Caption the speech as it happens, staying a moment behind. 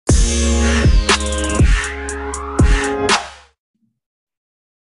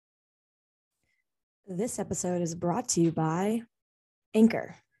This episode is brought to you by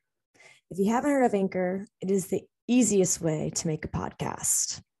Anchor. If you haven't heard of Anchor, it is the easiest way to make a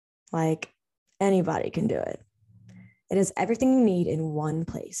podcast. Like anybody can do it. It is everything you need in one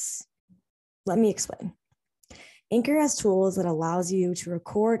place. Let me explain. Anchor has tools that allows you to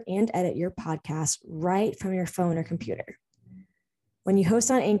record and edit your podcast right from your phone or computer. When you host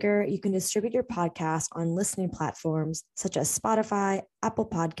on Anchor, you can distribute your podcast on listening platforms such as Spotify, Apple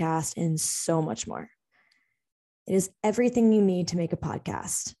Podcasts, and so much more. It is everything you need to make a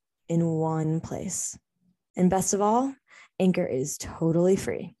podcast in one place. And best of all, Anchor is totally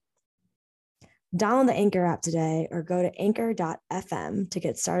free. Download the Anchor app today or go to anchor.fm to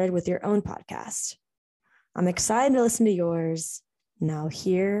get started with your own podcast. I'm excited to listen to yours. Now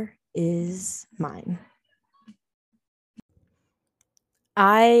here is mine.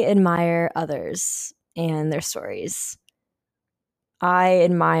 I admire others and their stories. I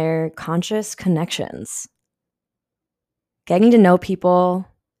admire conscious connections. Getting to know people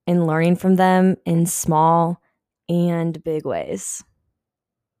and learning from them in small and big ways.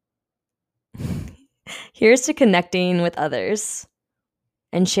 Here's to connecting with others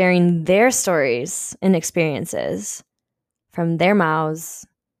and sharing their stories and experiences from their mouths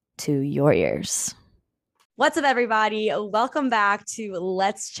to your ears. What's up, everybody? Welcome back to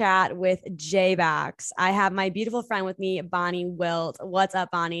Let's Chat with J-Bax. I have my beautiful friend with me, Bonnie Wilt. What's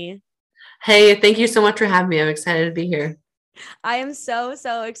up, Bonnie? Hey, thank you so much for having me. I'm excited to be here. I am so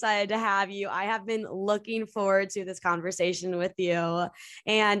excited to have you. I have been looking forward to this conversation with you,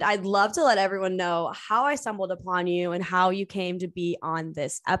 and I'd love to let everyone know how I stumbled upon you and how you came to be on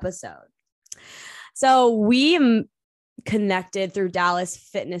this episode. So we connected through Dallas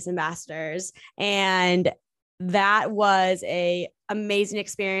Fitness Ambassadors, and that was a amazing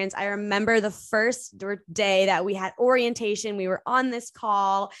experience. I remember the first day that we had orientation, we were on this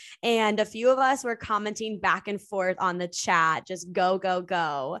call and a few of us were commenting back and forth on the chat, just go, go,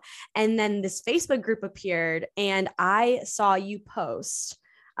 go. And then this Facebook group appeared and I saw you post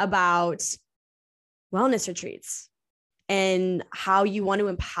about wellness retreats and how you want to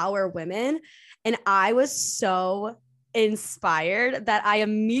empower women. And I was so inspired that I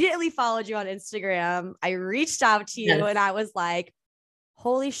immediately followed you on Instagram. I reached out to you and I was like,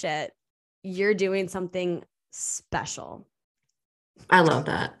 holy shit, you're doing something special. I love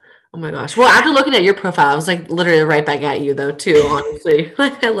that. Oh my gosh. Well, after looking at your profile, I was like literally right back at you though, too, honestly.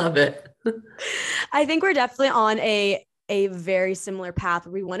 I love it. I think we're definitely on a very similar path.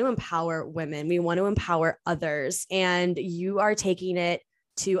 We want to empower women. We want to empower others. And you are taking it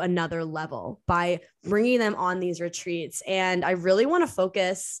to another level by bringing them on these retreats. And I really want to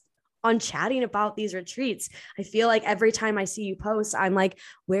focus on chatting about these retreats. I feel like every time I see you post, I'm like,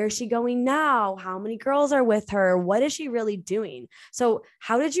 where is she going now? How many girls are with her? What is she really doing? So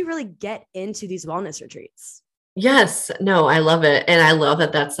how did you really get into these wellness retreats? Yes, no, I love it. And I love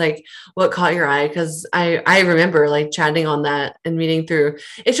that that's like what caught your eye. Cause I remember like chatting on that and meeting through,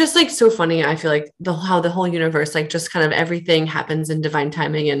 it's just like so funny. I feel like how the whole universe, like just kind of everything happens in divine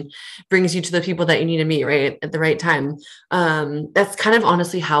timing and brings you to the people that you need to meet right at the right time. That's kind of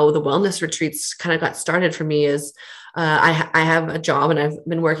honestly how the wellness retreats kind of got started for me is I have a job and I've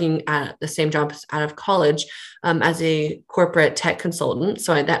been working at the same job out of college as a corporate tech consultant.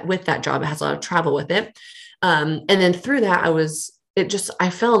 So with that job, it has a lot of travel with it. And then through that, I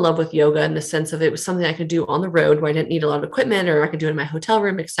fell in love with yoga in the sense of it was something I could do on the road where I didn't need a lot of equipment or I could do it in my hotel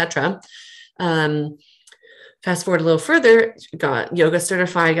room, etc. Fast forward a little further, got yoga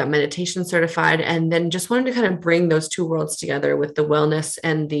certified, got meditation certified, and then just wanted to kind of bring those two worlds together with the wellness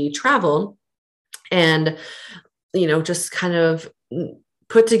and the travel and, just kind of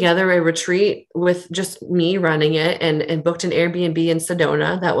put together a retreat with just me running it and booked an Airbnb in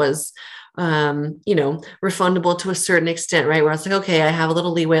Sedona that was refundable to a certain extent, right? Where I was like, okay, I have a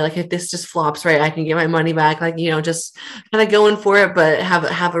little leeway. Like if this just flops, right, I can get my money back. Like, just kind of going for it, but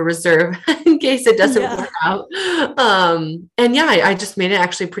have a reserve in case it doesn't work out. I just made it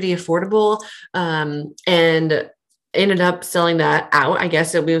actually pretty affordable. And ended up selling that out. I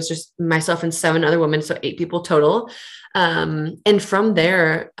guess it was just myself and 7 other women. So 8 people total. And from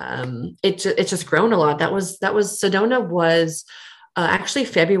there, it's just grown a lot. Sedona was actually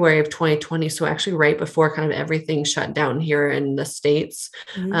February of 2020. So actually right before kind of everything shut down here in the States.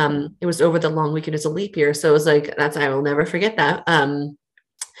 Mm-hmm. It was over the long weekend as a leap year. So it was like, I will never forget that.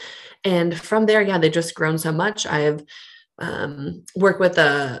 And from there, they've just grown so much. I've worked with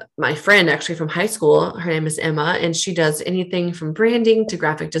my friend actually from high school. Her name is Emma, and she does anything from branding to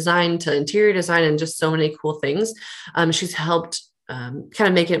graphic design to interior design and just so many cool things. She's helped kind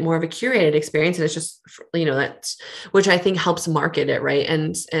of make it more of a curated experience. And it's just, that's, which I think helps market it. Right.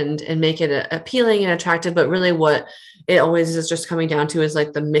 And make it appealing and attractive, but really what it always is just coming down to is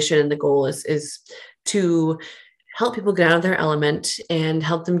like the mission and the goal is to help people get out of their element and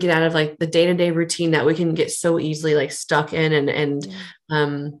help them get out of like the day-to-day routine that we can get so easily like stuck in,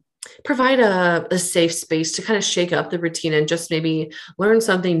 and provide a safe space to kind of shake up the routine and just maybe learn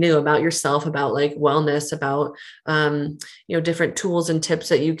something new about yourself, about like wellness, about, different tools and tips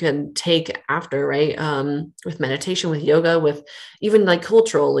that you can take after, right. With meditation, with yoga, with even like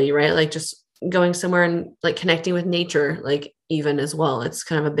culturally, right. Like just going somewhere and like connecting with nature, like even as well. It's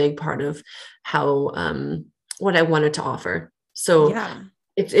kind of a big part of how, what I wanted to offer. So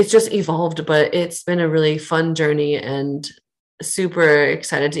it's just evolved, but it's been a really fun journey and super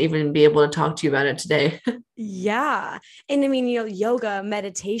excited to even be able to talk to you about it today. Yeah. And I mean, yoga,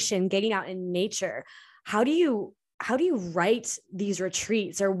 meditation, getting out in nature. How do you write these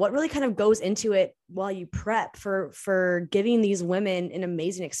retreats, or what really kind of goes into it while you prep for giving these women an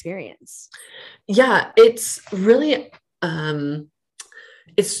amazing experience? Yeah, it's really,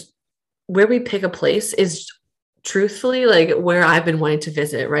 it's where we pick a place is truthfully like where I've been wanting to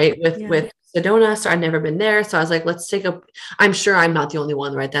visit, right? With Sedona. So I'd never been there. So I was like, I'm sure I'm not the only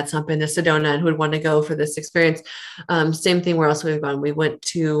one, right? That's not been to Sedona and who would want to go for this experience. Same thing where else we've gone. We went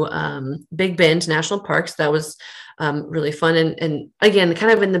to Big Bend National Parks. That was really fun. And again,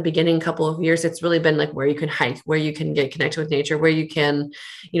 kind of in the beginning couple of years, it's really been like where you can hike, where you can get connected with nature, where you can,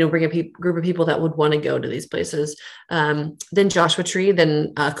 bring a group of people that would want to go to these places. Then Joshua Tree,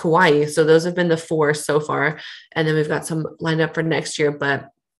 then Kauai. So those have been the 4 so far. And then we've got some lined up for next year. But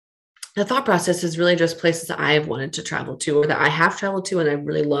the thought process is really just places that I have wanted to travel to, or that I have traveled to and I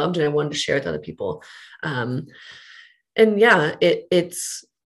really loved and I wanted to share with other people. And yeah, it's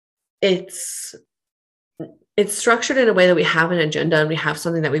structured in a way that we have an agenda and we have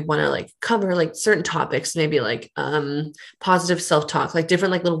something that we want to like cover, like certain topics, maybe like positive self-talk, like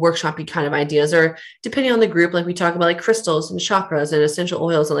different like little workshopy kind of ideas, or depending on the group, like we talk about like crystals and chakras and essential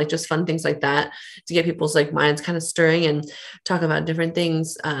oils and like just fun things like that to get people's like minds kind of stirring and talk about different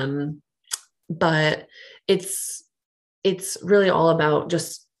things. But it's really all about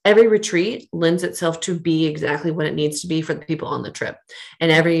just every retreat lends itself to be exactly what it needs to be for the people on the trip.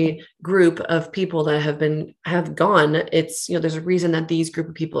 And every group of people that have gone, it's, there's a reason that these group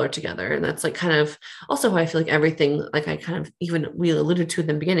of people are together. And that's like kind of also how I feel like everything, like I kind of, even we alluded to in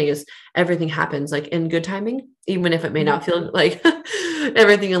the beginning, is everything happens like in good timing, even if it may not feel like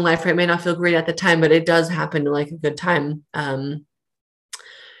everything in life, right, may not feel great at the time, but it does happen in like a good time. And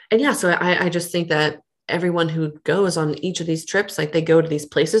yeah, so I just think that everyone who goes on each of these trips, like they go to these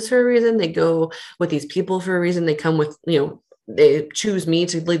places for a reason, they go with these people for a reason, they come with, they choose me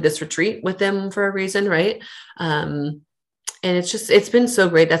to lead this retreat with them for a reason, right? And it's been so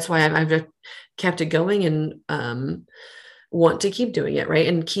great. That's why I've just kept it going and want to keep doing it, right?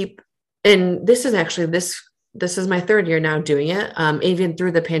 And this is actually this is my 3rd year now doing it. Even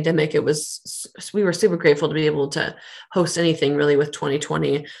through the pandemic, we were super grateful to be able to host anything really with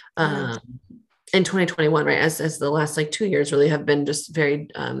 2020. In 2021, right, as the last like 2 years really have been just very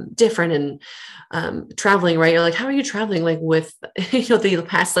different. And traveling, right, you're like, how are you traveling like with the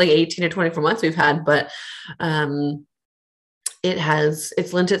past like 18 or 24 months we've had? But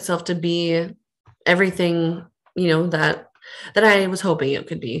it's lent itself to be everything that I was hoping it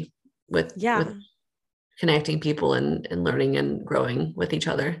could be, with connecting people and learning and growing with each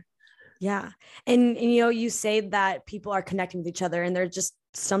other. Yeah. And you say that people are connecting with each other and they're just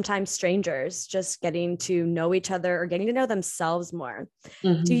sometimes strangers, just getting to know each other or getting to know themselves more.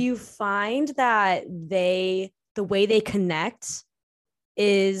 Mm-hmm. Do you find that the way they connect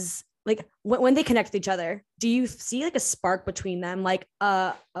is like when they connect with each other, do you see like a spark between them, like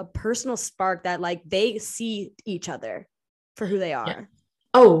a personal spark that like they see each other for who they are? Yeah.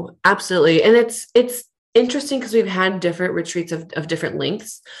 Oh, absolutely. And it's interesting because we've had different retreats of different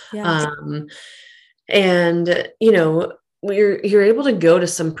lengths. Yeah. And you're able to go to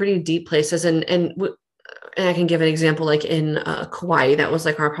some pretty deep places, and I can give an example, like in Kauai, that was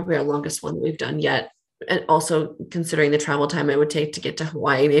like probably our longest one that we've done yet. And also considering the travel time it would take to get to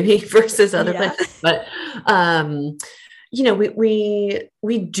Hawaii, maybe versus other places. But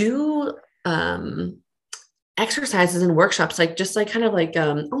we do exercises and workshops, like just like kind of like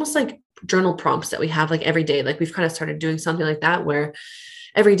almost like journal prompts that we have like every day. Like we've kind of started doing something like that, where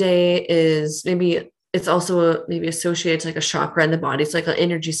every day is it's also maybe associated to like a chakra in the body. It's like an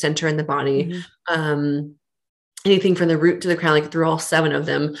energy center in the body. Mm-hmm. anything from the root to the crown, like through all 7 of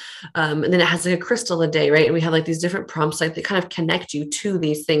them. And then it has like a crystal a day, right? And we have like these different prompts, like they kind of connect you to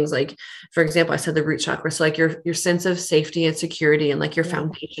these things. Like, for example, I said the root chakra. So like your sense of safety and security and like your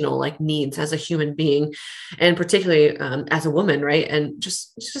foundational like needs as a human being, and particularly as a woman, right? And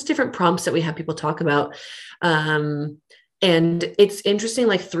just different prompts that we have people talk about. And it's interesting,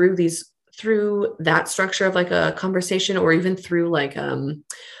 like through that structure of like a conversation, or even through like a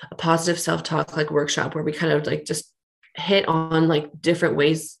positive self-talk like workshop, where we kind of like just hit on like different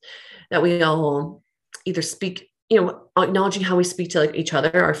ways that we all either speak, acknowledging how we speak to like each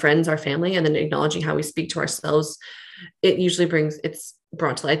other, our friends, our family, and then acknowledging how we speak to ourselves. It's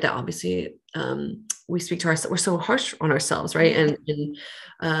brought to light that obviously we speak to ourselves, we're so harsh on ourselves, right?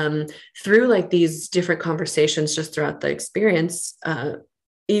 And through like these different conversations just throughout the experience,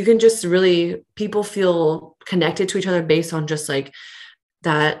 you can just really, people feel connected to each other based on just like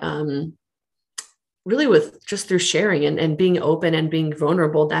that, really with just through sharing and being open and being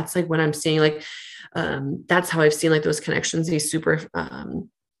vulnerable. That's like what I'm seeing, like, that's how I've seen like those connections be super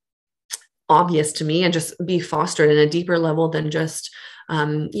obvious to me, and just be fostered in a deeper level than just,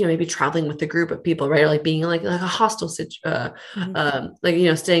 maybe traveling with a group of people, right? Or like being like a hostel,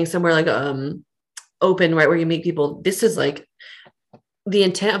 like, staying somewhere like, open, right? Where you meet people. This is like, the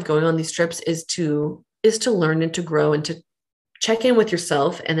intent of going on these trips is to learn and to grow and to check in with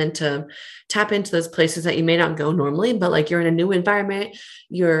yourself, and then to tap into those places that you may not go normally, but like you're in a new environment,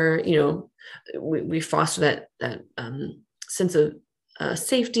 we foster that sense of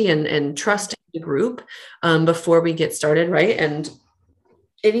safety and trust in the group before we get started, right? And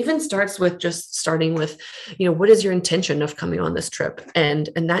it even starts with just starting with, what is your intention of coming on this trip? And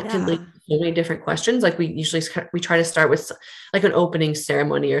that can lead to so many different questions. Like we try to start with like an opening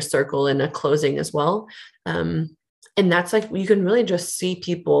ceremony or circle, and a closing as well. And that's like, you can really just see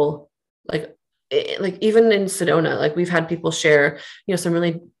people like even in Sedona, like we've had people share, some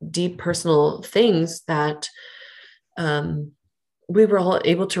really deep personal things that we were all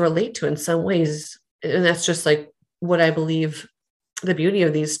able to relate to in some ways. And that's just like what I believe the beauty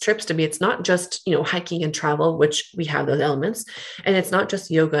of these trips to be. It's not just, hiking and travel, which we have those elements. And it's not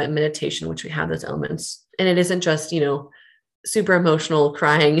just yoga and meditation, which we have those elements. And it isn't just, super emotional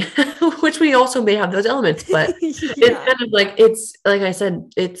crying, which we also may have those elements, but it's kind of like, it's like I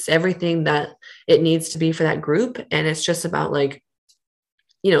said, it's everything that it needs to be for that group. And it's just about like,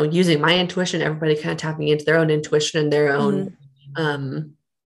 using my intuition, everybody kind of tapping into their own intuition and their own,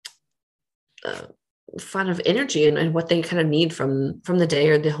 fun of energy and what they kind of need from the day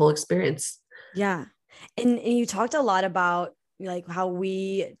or the whole experience. Yeah. And you talked a lot about like how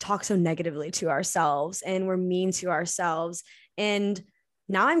we talk so negatively to ourselves and we're mean to ourselves. And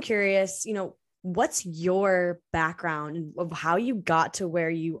now I'm curious, what's your background of how you got to where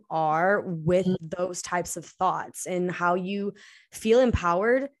you are with those types of thoughts, and how you feel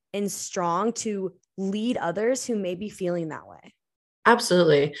empowered and strong to lead others who may be feeling that way?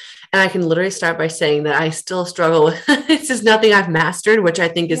 Absolutely. And I can literally start by saying that I still struggle with it's just nothing I've mastered, which I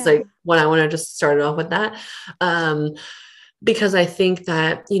think is like what I want to just start off with that. Because I think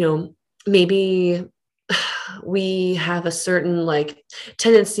that, maybe we have a certain like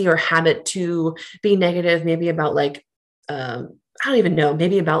tendency or habit to be negative, maybe about like, I don't even know,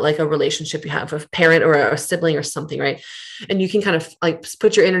 maybe about like a relationship you have with a parent or a sibling or something, right? And you can kind of like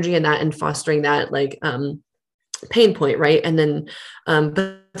put your energy in that and fostering that like, pain point, right? And then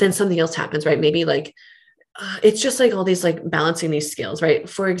but then something else happens, right? Maybe like it's just like all these like balancing these scales, right?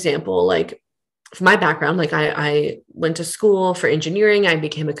 For example, like for my background, like I went to school for engineering. I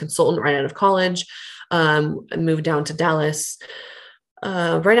became a consultant right out of college. I moved down to Dallas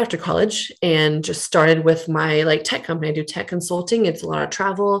right after college, and just started with my like tech company. I do tech consulting. It's a lot of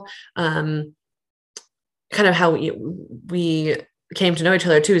travel. Kind of how we came to know each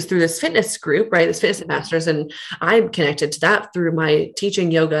other too is through this fitness group, right? This fitness ambassadors. And I'm connected to that through my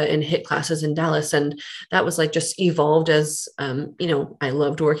teaching yoga and HIIT classes in Dallas. And that was like just evolved as, I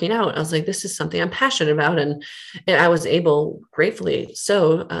loved working out. I was like, this is something I'm passionate about. And I was able, gratefully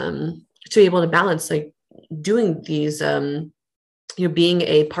so, to be able to balance like doing these, being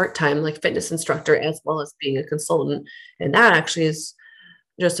a part-time like fitness instructor as well as being a consultant. And that actually is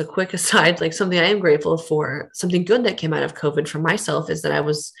just a quick aside, like something I am grateful for, something good that came out of COVID for myself is that I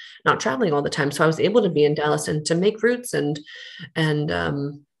was not traveling all the time. So I was able to be in Dallas and to make roots and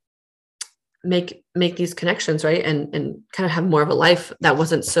make these connections, right? And kind of have more of a life that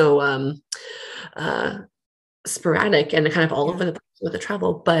wasn't so sporadic and kind of all over the place with the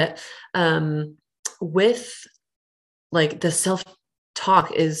travel. But with like the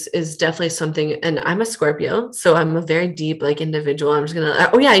talk is definitely something. And I'm a Scorpio, so I'm a very deep like individual. I'm just gonna,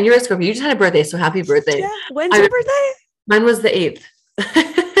 oh yeah, and you're a Scorpio. You just had a birthday, so happy birthday. Yeah. When's your birthday? Mine was the 8th.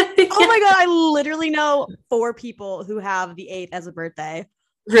 Oh my God. I literally know 4 people who have the 8th as a birthday.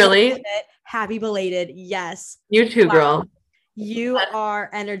 Really? Happy belated. Yes. You too, Wow. girl. You are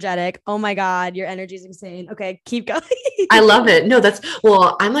energetic. Oh my God. Your energy is insane. Okay. Keep going. I love it. No,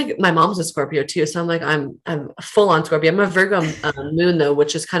 well, I'm like, my mom's a Scorpio too. So I'm like, I'm full on Scorpio. I'm a Virgo moon though,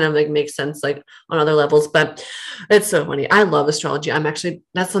 which is kind of like makes sense like on other levels, but it's so funny. I love astrology.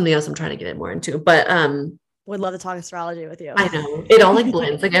 That's something else I'm trying to get more into, but, would love to talk astrology with you. I know it all like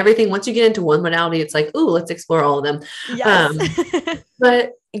blends, like everything. Once you get into one modality, it's like, ooh, let's explore all of them. Yes.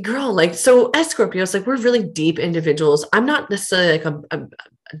 But girl, like, so as Scorpios, like we're really deep individuals. I'm not necessarily like a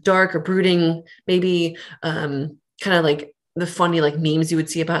dark or brooding, maybe, kind of like the funny like memes you would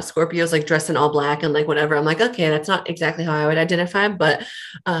see about Scorpios, like dressed in all black and like whatever. I'm like, okay, that's not exactly how I would identify. But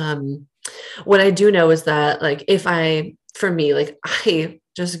what I do know is that like for me, like I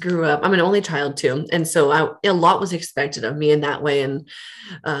just grew up, I'm an only child too. And so a lot was expected of me in that way. And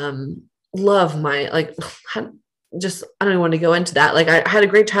love my like just I don't even want to go into that. Like I had a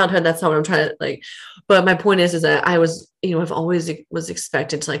great childhood. That's not what I'm trying to like. But my point is that I was, I've always was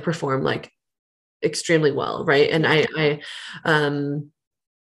expected to like perform like extremely well, right? And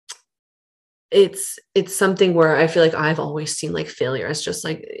it's something where I feel like I've always seen like failure as just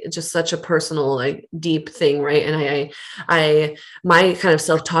such a personal like deep thing, right? And I my kind of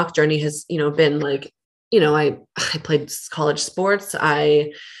self-talk journey has been like, I played college sports.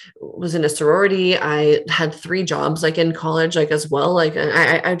 I was in a sorority. I had 3 jobs like in college, like as well. Like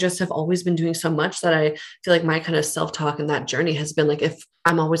I just have always been doing so much that I feel like my kind of self-talk in that journey has been like, if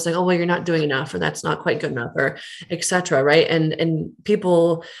I'm always like, oh, well, you're not doing enough, or that's not quite good enough, or etc. Right. And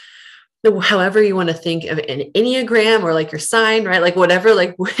people, however you want to think of an Enneagram or like your sign, right? Like whatever,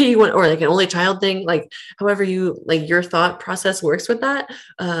 like what you want, or like an only child thing, like however you like your thought process works with that.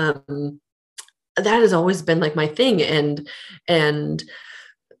 That has always been like my thing. And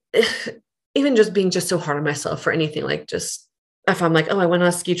even just being just so hard on myself for anything, like just if I'm like, oh, I went on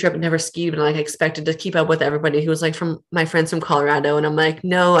a ski trip and never skied, and like I expected to keep up with everybody who was like from my friends from Colorado. And I'm like,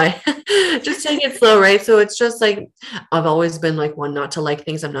 no, I just take it slow. Right. So it's just like, I've always been like one not to like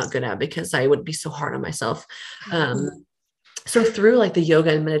things I'm not good at, because I would be so hard on myself. So through like the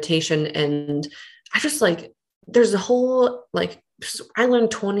yoga and meditation, and I just like, there's a whole, like, I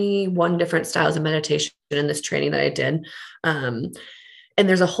learned 21 different styles of meditation in this training that I did. And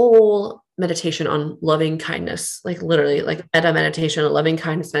there's a whole meditation on loving kindness, like literally like metta meditation, a loving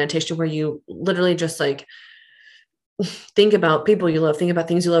kindness meditation, where you literally just like think about people you love, think about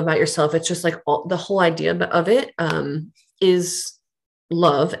things you love about yourself. It's just like the whole idea of it is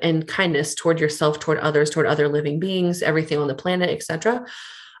love and kindness toward yourself, toward others, toward other living beings, everything on the planet, etc.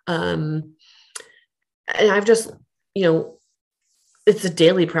 And I've just, it's a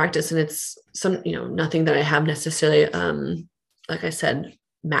daily practice, and it's nothing that I have necessarily, like I said,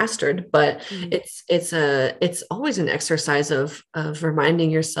 mastered, but it's always an exercise of reminding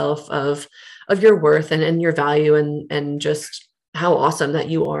yourself of your worth and your value, and just how awesome that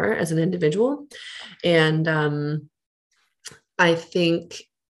you are as an individual. And I think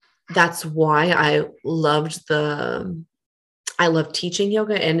that's why I love teaching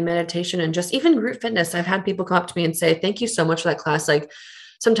yoga and meditation, and just even group fitness. I've had people come up to me and say, thank you so much for that class. Like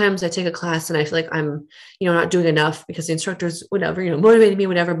sometimes I take a class and I feel like I'm, not doing enough because the instructors, whatever, motivated me,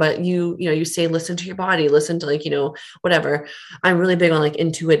 whatever, but you say, listen to your body, listen to like, whatever. I'm really big on like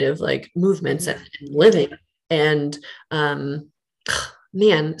intuitive, like movements and living. And,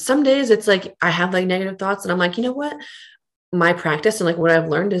 man, some days it's like, I have like negative thoughts, and I'm like, you know what, my practice and like what I've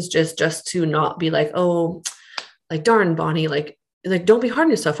learned is just to not be like, oh, like, darn, Bonnie, like don't be hard on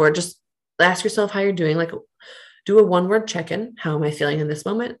yourself, or just ask yourself how you're doing. Like, do a 1-word check-in. How am I feeling in this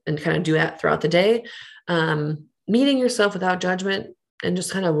moment? And kind of do that throughout the day. Meeting yourself without judgment and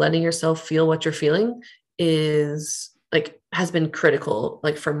just kind of letting yourself feel what you're feeling has been critical,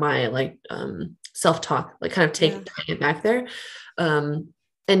 like for my like self-talk, like kind of taking it back there.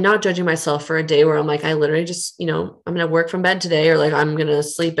 And not judging myself for a day where I'm like, I literally just, I'm going to work from bed today, or like, I'm going to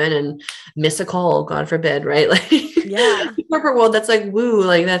sleep in and miss a call, God forbid. Right. Like corporate world, that's like, woo,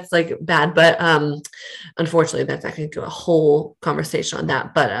 like that's like bad. But, unfortunately I could do a whole conversation on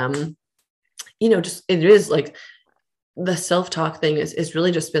that. But, just, it is like the self-talk thing is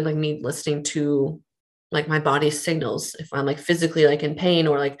really just been like me listening to like my body's signals. If I'm like physically like in pain,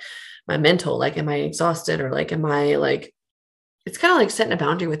 or like my mental, like, am I exhausted, or like, am I like, it's kind of like setting a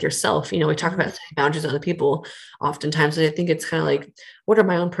boundary with yourself. We talk about setting boundaries with other people oftentimes. And I think it's kind of like, what are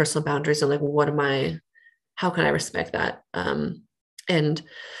my own personal boundaries? And like, how can I respect that? And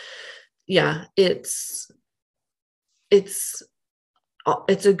yeah, it's it's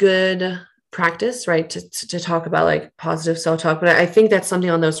a good practice, right? To talk about like positive self-talk. But I think that's something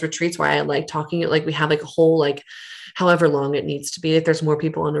on those retreats where I like talking it, like we have like a whole, like however long it needs to be. If there's more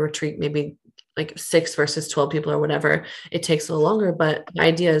people on a retreat, maybe like 6 versus 12 people or whatever, it takes a little longer. But the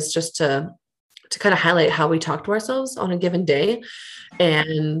idea is just to kind of highlight how we talk to ourselves on a given day.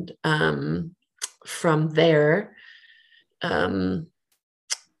 And from there, um,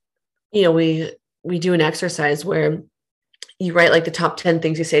 we do an exercise where you write like the top 10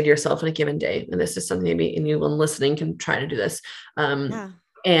 things you say to yourself in a given day. And this is something maybe anyone listening can try to do this. Yeah.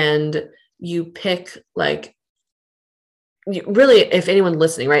 And you pick like, really, if anyone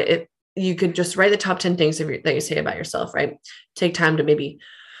listening, right, you could just write the top 10 things that you say about yourself, right? Take time to maybe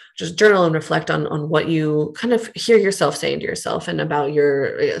just journal and reflect on what you kind of hear yourself saying to yourself and about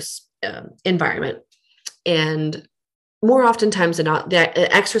your environment. And more oftentimes than not,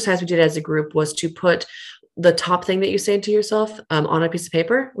 the exercise we did as a group was to put the top thing that you say to yourself on a piece of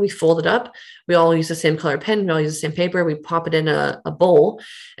paper. We fold it up. We all use the same color pen. We all use the same paper. We pop it in a bowl,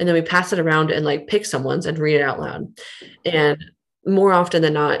 and then we pass it around and like pick someone's and read it out loud. And more often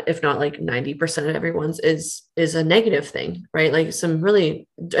than not, if not like 90% of everyone's is a negative thing, right? Like some really,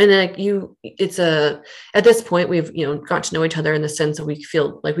 and like it's at this point we've, got to know each other in the sense that we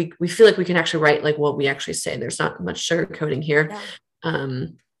feel like we feel like we can actually write like what we actually say. There's not much sugarcoating here. Yeah.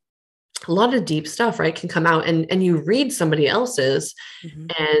 A lot of deep stuff, right, can come out, and you read somebody else's, Mm-hmm.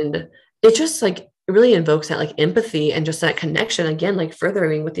 and it just like really invokes that like empathy and just that connection again, like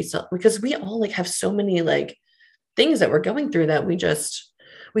furthering with these, because we all like have so many like things that we're going through that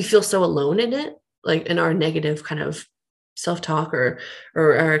we feel so alone in it, like in our negative kind of self-talk or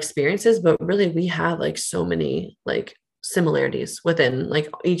our experiences. But really we have like so many like similarities within like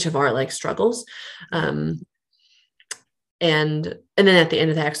each of our like struggles. And then at the end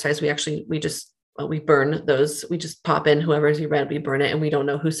of the exercise, we burn those. We just pop in whoever's you read, we burn it, and we don't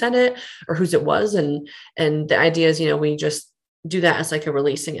know who said it or whose it was. And the idea is, we just do that as like a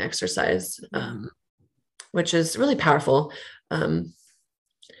releasing exercise, which is really powerful in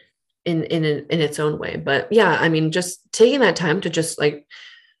its own way. But yeah, I mean, just taking that time to just like,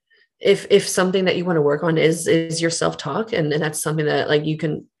 if something that you want to work on is your self-talk, and that's something that like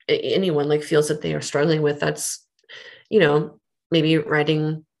anyone like feels that they are struggling with, that's, maybe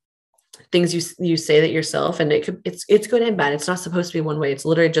writing things you say that yourself, and it's good and bad. It's not supposed to be one way. It's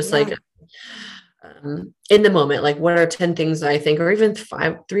literally just like in the moment, like what are 10 things I think, or even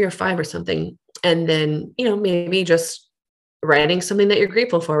 3 or 5 or something. And then, maybe just writing something that you're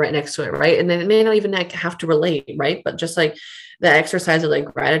grateful for right next to it. Right. And then it may not even like have to relate. Right. But just like the exercise of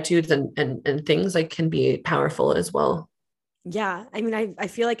like gratitudes and things like can be powerful as well. Yeah. I mean, I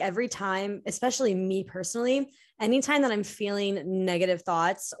feel like every time, especially me personally, anytime that I'm feeling negative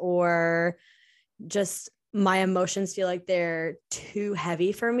thoughts or just my emotions feel like they're too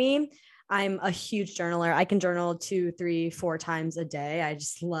heavy for me, I'm a huge journaler. I can journal 2, 3, 4 times a day. I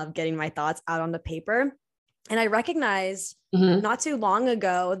just love getting my thoughts out on the paper. And I recognized not too long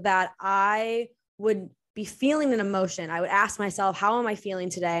ago that I would be feeling an emotion. I would ask myself, how am I feeling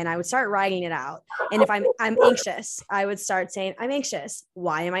today? And I would start writing it out. And if I'm anxious, I would start saying, I'm anxious.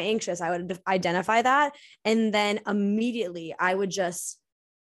 Why am I anxious? I would identify that. And then immediately I would just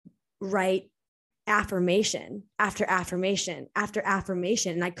write affirmation after affirmation after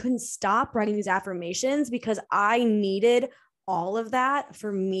affirmation. And I couldn't stop writing these affirmations because I needed all of that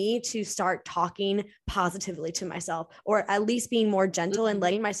for me to start talking positively to myself, or at least being more gentle and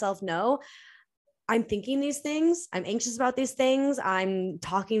letting myself know I'm thinking these things, I'm anxious about these things, I'm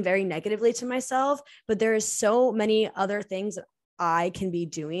talking very negatively to myself, but there is so many other things that I can be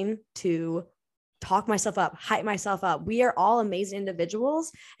doing to talk myself up, hype myself up. We are all amazing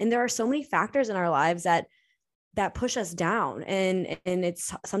individuals, and there are so many factors in our lives that push us down, and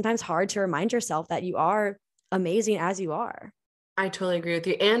it's sometimes hard to remind yourself that you are amazing as you are. I totally agree with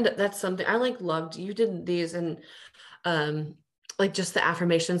you. And that's something I like loved. You did these, and like just the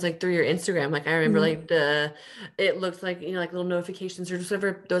affirmations like through your Instagram. Like I remember like it looked like, like little notifications or just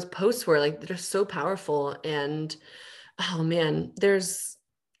whatever those posts were, like they're so powerful. And oh man, there is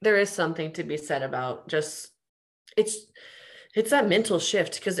something to be said about just it's that mental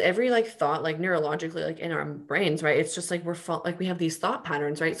shift, because every like thought, like neurologically, like in our brains, right, it's just like like we have these thought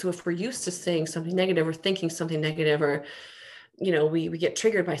patterns, right? So if we're used to saying something negative or thinking something negative, or we get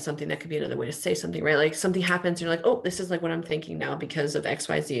triggered by something, that could be another way to say something, right? Like something happens and you're like, oh, this is like what I'm thinking now because of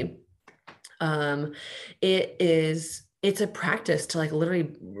XYZ. It is it's a practice to like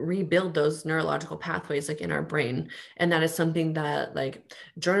literally rebuild those neurological pathways like in our brain. And that is something that like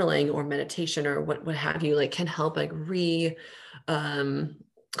journaling or meditation or what have you, like can help like um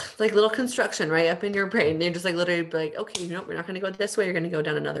like little construction right up in your brain. They're just like literally be like, okay, you know, we're not going to go this way, you're going to go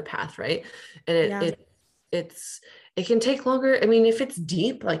down another path, right? And Yeah. it can take longer. I mean, if it's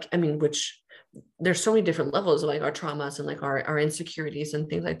deep, like, I mean, which there's so many different levels of like our traumas and like our insecurities and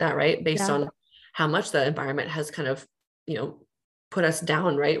things like that, right? Based Yeah. on how much the environment has kind of, you know, put us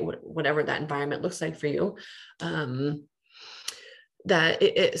down, right? Whatever that environment looks like for you.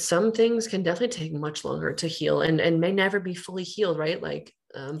 That some things can definitely take much longer to heal and may never be fully healed, right? Like,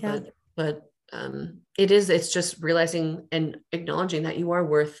 Yeah. but it's just realizing and acknowledging that you are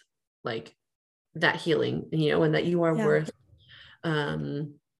worth like that healing, you know, and that you are Yeah. worth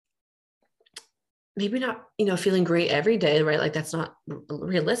um maybe not, you know, feeling great every day, right? Like that's not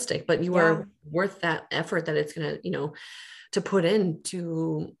realistic, but you Yeah. are worth that effort that it's gonna, you know, to put in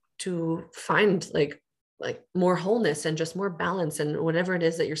to find like more wholeness and just more balance and whatever it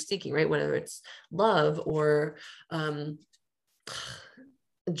is that you're seeking, right? Whether it's love or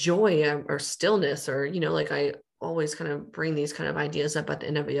joy or stillness, or, you know, like I always kind of bring these kind of ideas up at the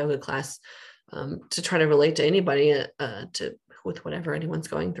end of a yoga class to try to relate to anybody to with whatever anyone's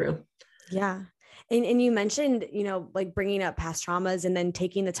going through. Yeah. And you mentioned, you know, like bringing up past traumas and then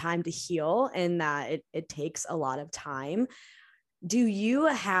taking the time to heal, and that it takes a lot of time. Do you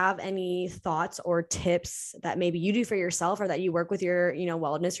have any thoughts or tips that maybe you do for yourself or that you work with your, you know,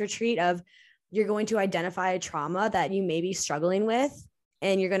 wellness retreat of you're going to identify a trauma that you may be struggling with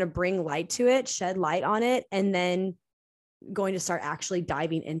and you're going to bring light to it, shed light on it, and then going to start actually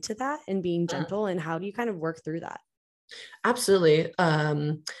diving into that and being gentle? And how do you kind of work through that? Absolutely.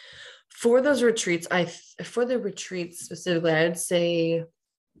 For those retreats, for the retreats specifically, I would say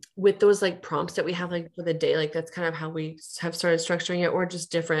with those like prompts that we have like for the day, like that's kind of how we have started structuring it, or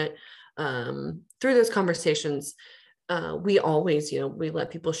just different through those conversations. We always, you know, we let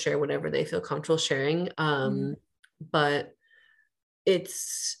people share whatever they feel comfortable sharing. But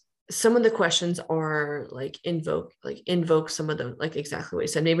it's some of the questions are like invoke some of the, like exactly what you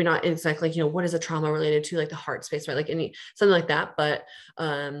said, maybe not exactly like, you know, what is a trauma related to, like the heart space, right? Like any something like that. But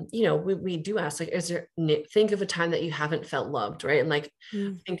you know, we do ask like, is there, think of a time that you haven't felt loved, right? And like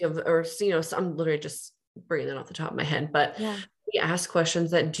think of, or you know, so I'm literally just bringing that off the top of my head, but Yeah. we ask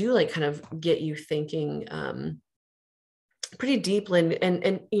questions that do like kind of get you thinking pretty deeply,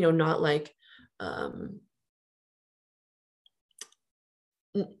 and you know, not like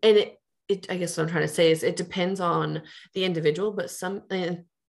and it I guess what I'm trying to say is it depends on the individual, but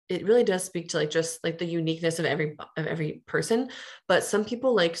it really does speak to like just like the uniqueness of every person. But some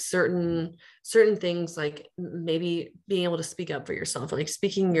people like certain things, like maybe being able to speak up for yourself, like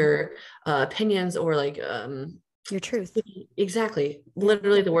speaking your opinions, or like Your truth. exactly, Yeah.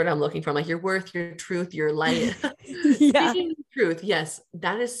 literally the word I'm looking for, like your worth, your truth, your light. Yeah. Speaking truth, yes,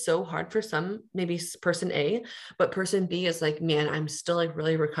 that is so hard for some, maybe person A, but person B is like, man, I'm still like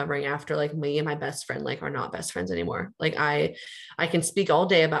really recovering after like me and my best friend like are not best friends anymore. Like I can speak all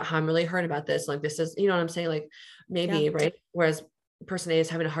day about how I'm really hurt about this, like this is, you know what I'm saying, like maybe, Yeah. right? Whereas person A is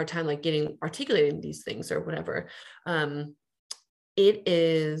having a hard time like getting articulating these things or whatever. It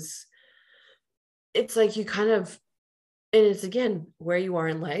is, it's like you kind of, and it's again where you are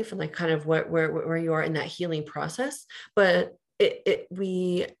in life and like kind of where you are in that healing process. But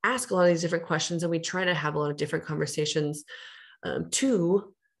we ask a lot of these different questions, and we try to have a lot of different conversations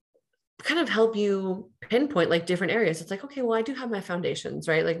to kind of help you pinpoint like different areas. It's like, okay, well, I do have my foundations,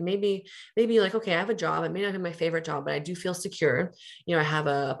 right? Like maybe like, okay, I have a job. It may not be my favorite job, but I do feel secure. You know, I have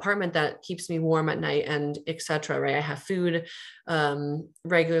an apartment that keeps me warm at night, and etc. Right? I have food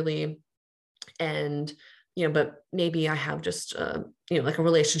regularly, and you know, but maybe I have just you know, like a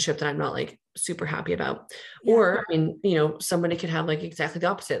relationship that I'm not like super happy about. Yeah. Or I mean, you know, somebody could have like exactly the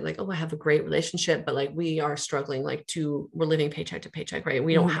opposite, like, oh, I have a great relationship, but like we are struggling, like we're living paycheck to paycheck, right?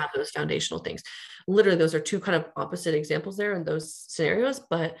 We don't have those foundational things. Literally, those are two kind of opposite examples there in those scenarios.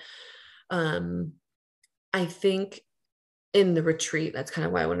 But I think in the retreat, that's kind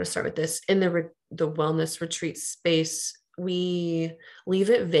of why I want to start with this. In the wellness retreat space, we leave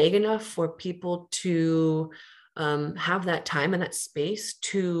it vague enough for people to have that time and that space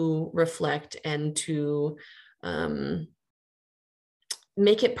to reflect and to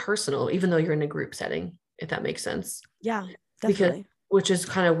make it personal, even though you're in a group setting, if that makes sense. Yeah, Because, definitely. which is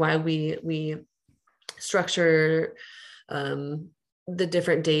kind of why we structure the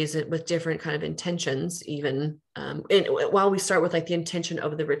different days with different kind of intentions, even and while we start with like the intention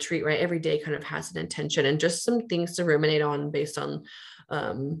of the retreat, right? Every day kind of has an intention and just some things to ruminate on based on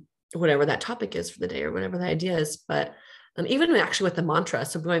whatever that topic is for the day or whatever the idea is. But even actually with the mantra.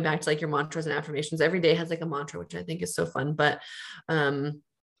 So going back to like your mantras and affirmations, every day has like a mantra, which I think is so fun, but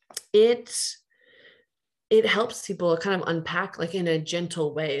it it helps people kind of unpack like in a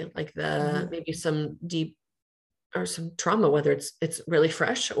gentle way, like Mhm. maybe some deep or some trauma, whether it's really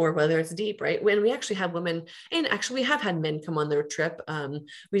fresh or whether it's deep, right? When we actually have women, and actually we have had men come on their trip.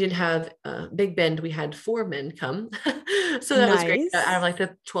 We did have Big Bend. We had 4 men come, so that was great. Out of Nice. like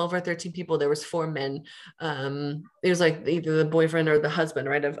the 12 or 13 people, there was 4 men. It was like either the boyfriend or the husband,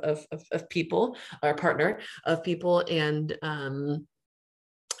 right, of people, or partner of people, and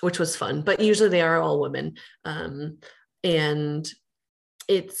which was fun. But usually they are all women, and and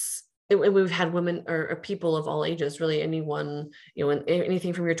we've had women or people of all ages, really anyone,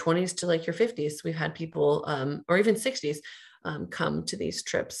 anything from your 20s to like your 50s. We've had people, or even 60s, come to these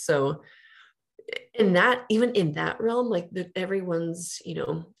trips. So even in that realm, like everyone's,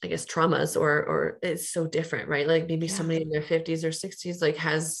 I guess traumas or is so different, right? Like maybe Yeah. somebody in their 50s or 60s, like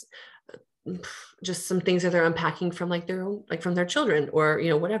has just some things that they're unpacking from like their own, like from their children or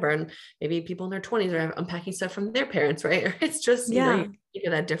whatever, and maybe people in their 20s are unpacking stuff from their parents, right? It's just you Yeah. get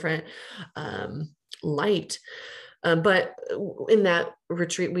that different light, but in that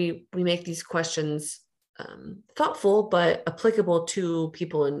retreat we make these questions thoughtful but applicable to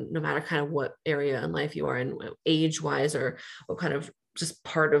people in no matter kind of what area in life you are in, age wise, or what kind of just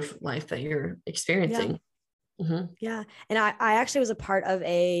part of life that you're Yeah. experiencing. Mm-hmm. Yeah. And I actually was a part of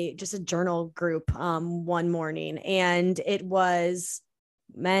just a journal group one morning, and it was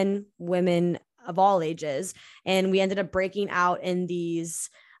men, women of all ages. And we ended up breaking out in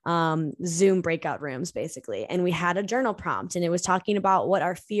these Zoom breakout rooms basically. And we had a journal prompt, and it was talking about what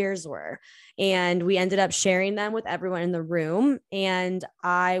our fears were. And we ended up sharing them with everyone in the room. And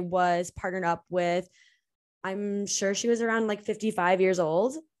I was partnered up with, I'm sure she was around like 55 years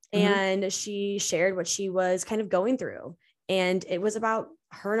old. Mm-hmm. And she shared what she was kind of going through. And it was about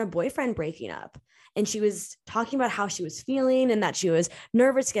her and a boyfriend breaking up. And she was talking about how she was feeling and that she was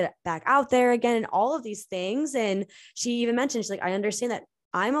nervous to get back out there again and all of these things. And she even mentioned, she's like, I understand that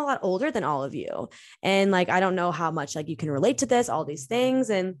I'm a lot older than all of you. And like, I don't know how much like you can relate to this, all these things.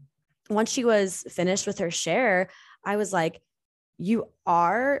 And once she was finished with her share, I was like, you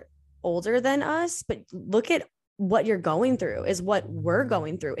are older than us, but look at what you're going through is what we're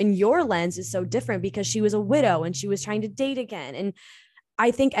going through. And your lens is so different because she was a widow and she was trying to date again. And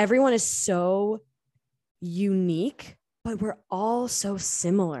I think everyone is so unique, but we're all so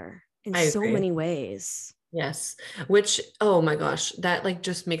similar in I so agree. many ways. Yes. Which, oh my gosh, that like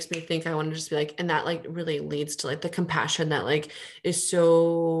just makes me think I want to just be like, and that like really leads to like the compassion that like is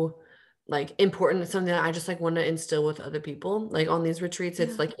so like important. It's something that I just like want to instill with other people. Like on these retreats,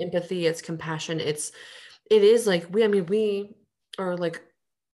 it's Yeah. like empathy, it's compassion. It is like I mean, we are like,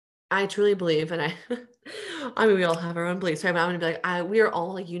 I truly believe, and I mean, we all have our own beliefs, right? But I'm gonna be like, we are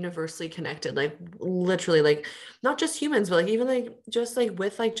all like universally connected, like literally, like not just humans, but like even like just like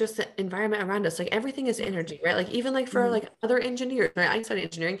with like just the environment around us, like everything is Yeah. energy, right? Like even like for Mm-hmm. like other engineers, right? I study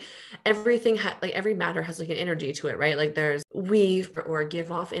engineering, everything like every matter has like an energy to it, right? Like there's weave or give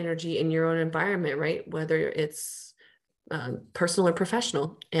off energy in your own environment, right? Whether it's personal or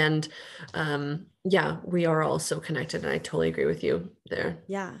professional, and yeah, we are all so connected, and I totally agree with you there.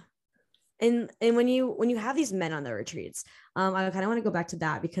 Yeah. And when you have these men on the retreats, I kind of want to go back to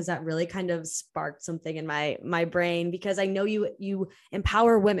that because that really kind of sparked something in my brain, because I know you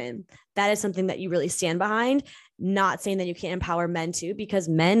empower women. That is something that you really stand behind. Not saying that you can't empower men too, because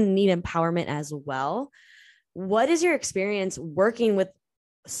men need empowerment as well. What is your experience working with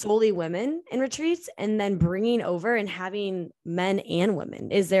solely women in retreats and then bringing over and having men and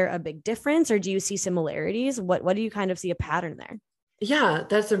women? Is there a big difference, or do you see similarities? What do you kind of see a pattern there? Yeah,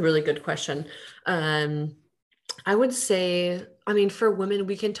 that's a really good question. Um, I would say, I mean, for women,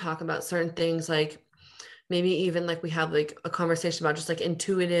 we can talk about certain things like maybe even like we have like a conversation about just like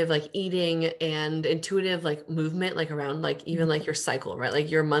intuitive like eating and intuitive like movement, like around like even like your cycle, right?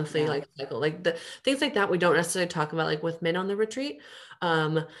 Like your monthly Yeah. like cycle, like the things like that we don't necessarily talk about like with men on the retreat.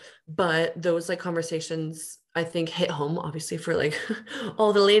 Um, but those like conversations I think hit home obviously for like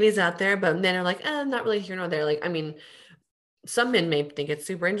all the ladies out there, but men are like, I'm not really here nor there. Like, I mean, some men may think it's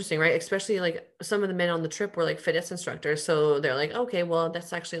super interesting, right? Especially like some of the men on the trip were like fitness instructors. So they're like, okay, well,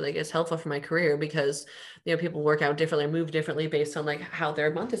 that's actually like it's helpful for my career because people work out differently, move differently based on like how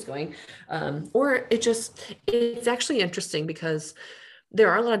their month is going. Or it's actually interesting because there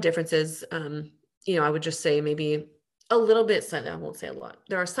are a lot of differences. I would just say maybe a little bit slightly, I won't say a lot.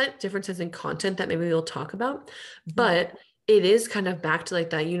 There are slight differences in content that maybe we'll talk about, Yeah. but it is kind of back to like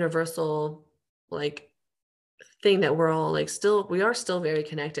that universal like thing that we're all like we are still very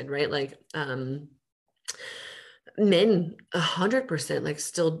connected, right? Like Men 100% like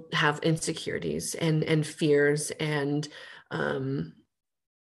still have insecurities and fears and um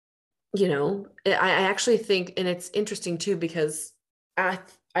I actually think, and it's interesting too, because I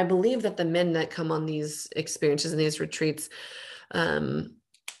I believe that the men that come on these experiences and these retreats, um,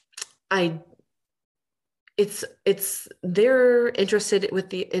 I it's they're interested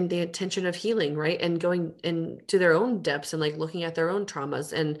in the intention of healing, right? And going into their own depths and like looking at their own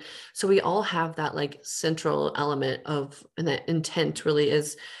traumas. And so we all have that like central element of, and that intent really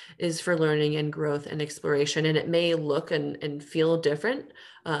is for learning and growth and exploration. And it may look and feel different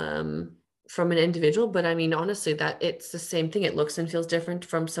from an individual, but I mean, honestly, that it's the same thing. It looks and feels different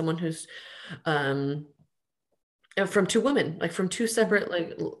from someone who's um from two women, like from two separate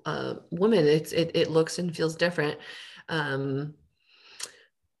like women. It looks and feels different. um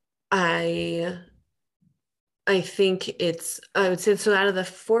i I think I would say, so out of the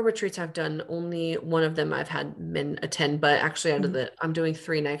 4 retreats I've done, only one of them I've had men attend, but actually out of Mhm. the I'm doing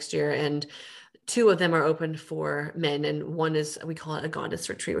 3 next year, and 2 of them are open for men, and one is, we call it a goddess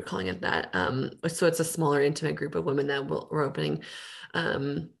retreat, we're calling it that. So it's a smaller intimate group of women that we're opening.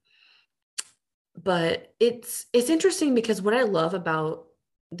 um but it's interesting because what I love about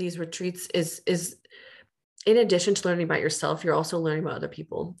these retreats is in addition to learning about yourself, you're also learning about other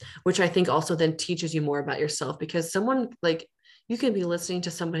people, which I think also then teaches you more about yourself, because someone like, you can be listening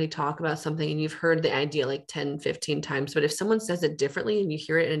to somebody talk about something and you've heard the idea like 10, 15 times, but if someone says it differently and you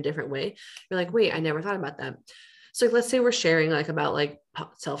hear it in a different way, you're like, wait, I never thought about that. So let's say we're sharing like about like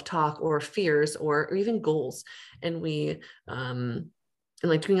self-talk or fears or even goals, and we and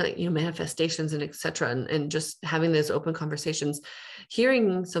like doing like manifestations and etc., and just having those open conversations,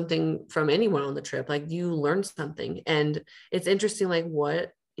 hearing something from anyone on the trip, like you learn something. And it's interesting like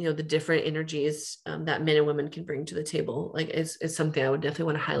what the different energies that men and women can bring to the table, like is something I would definitely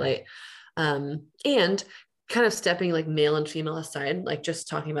want to highlight. And kind of stepping like male and female aside, like just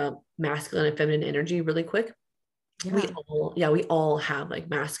talking about masculine and feminine energy really quick. we Yeah. all yeah we all have like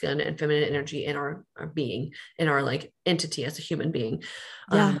masculine and feminine energy in our being, in our like entity as a human being.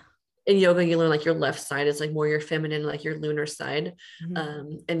 Yeah. In yoga, you learn like your left side is like more your feminine, like your lunar side,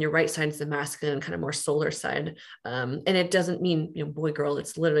 Mhm. and your right side is the masculine, kind of more solar side. And it doesn't mean boy girl,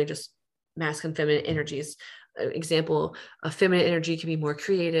 it's literally just masculine feminine energies. Example, a feminine energy can be more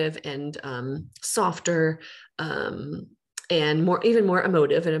creative and softer, and even more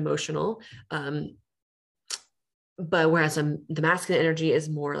emotive and emotional. But whereas the masculine energy is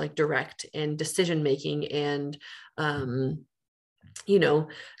more like direct and decision making, and um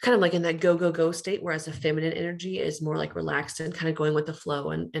kind of like in that go go go state, whereas the feminine energy is more like relaxed and kind of going with the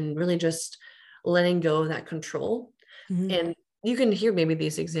flow, and really just letting go of that control. Mhm. And you can hear maybe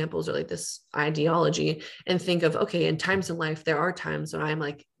these examples or like this ideology and think of, okay, in times in life there are times when I'm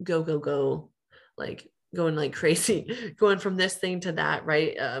like go go go, like going like crazy, going from this thing to that,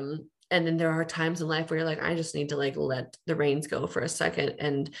 right? And then there are times in life where you're like, I just need to like let the reins go for a second,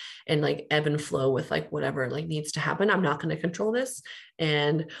 and like ebb and flow with like whatever like needs to happen. I'm not going to control this.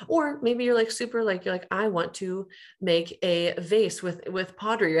 And or maybe you're like super, like you're like, I want to make a vase with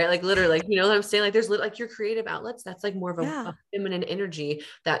pottery, right? Like literally, like what I'm saying, like there's like your creative outlets, that's like more of Yeah. a feminine energy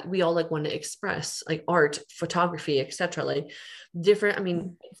that we all like want to express, like art, photography, etc. Like different, I mean,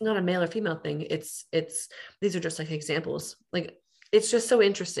 Mhm. it's not a male or female thing, it's these are just like examples. Like it's just so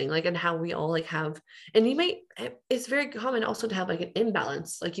interesting, like, and how we all like have, and it's very common also to have like an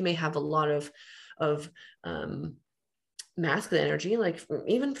imbalance. Like you may have a lot of um masculine energy. Like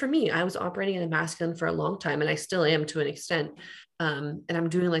even for me, I was operating in a masculine for a long time, and I still am to an extent. And I'm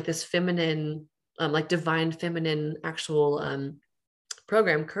doing like this feminine, like divine feminine actual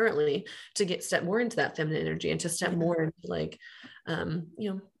program currently, to get step more into that feminine energy and to step Yeah. more into like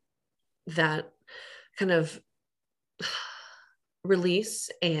that kind of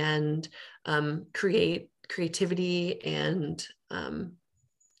release and creativity, and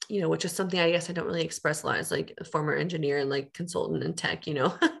which is something I guess I don't really express a lot as like a former engineer and like consultant in tech.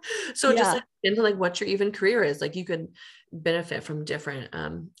 So just Yeah. like, into like what your even career is, like you could benefit from different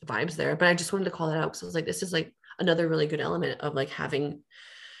vibes there. But I just wanted to call that out because I was like, this is like another really good element of like having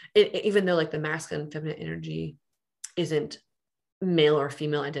it, even though like the masculine and feminine energy isn't male or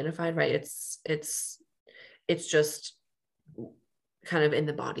female identified, right? It's just kind of in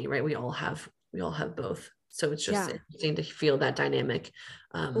the body, right? We all have both. So it's just Yeah. interesting to feel that dynamic.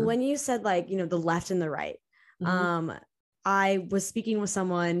 When you said like, the left and the right, Mhm. um, I was speaking with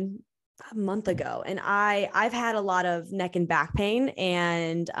someone a month ago, and I've had a lot of neck and back pain,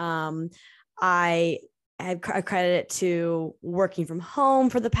 and I I credit it to working from home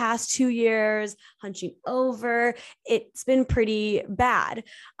for the past 2 years, hunching over. It's been pretty bad.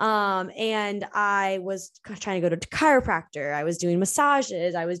 And I was trying to go to chiropractor. I was doing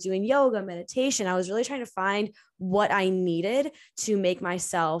massages. I was doing yoga, meditation. I was really trying to find what I needed to make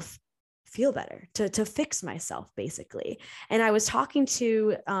myself feel better, to fix myself basically. And I was talking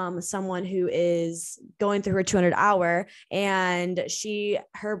to someone who is going through her 200 hour, and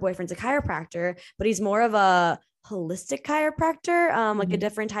her boyfriend's a chiropractor, but he's more of a holistic chiropractor, like a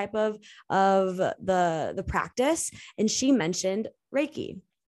different type of the practice. And she mentioned Reiki.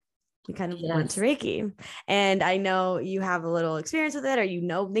 We kind of went to Reiki, and I know you have a little experience with it, or you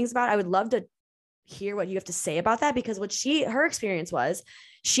know things about it. I would love to hear what you have to say about that, because her experience was,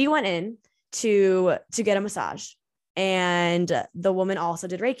 she went in to get a massage, and the woman also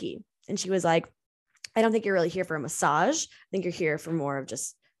did Reiki, and she was like, I don't think you're really here for a massage. I think you're here for more of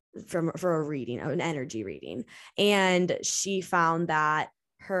just for a reading, an energy reading. And she found that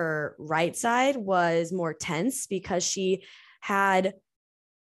her right side was more tense because she had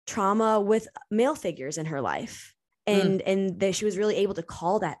trauma with male figures in her life, and that she was really able to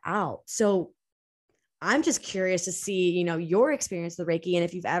call that out. So I'm just curious to see, your experience with Reiki, and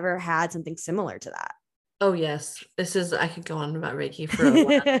if you've ever had something similar to that. Oh yes, I could go on about Reiki for a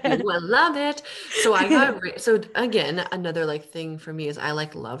while. I love it. So so again, another like thing for me is I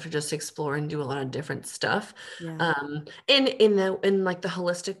love to just explore and do a lot of different stuff. Yeah. In like the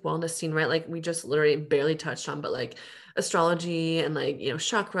holistic wellness scene, right? Like we just literally barely touched on, but like astrology and like,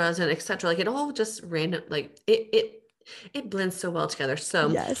 chakras and etc. Like it all just random, like it blends so well together. So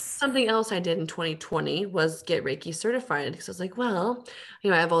yes. something else I did in 2020 was get Reiki certified, because I was like, well,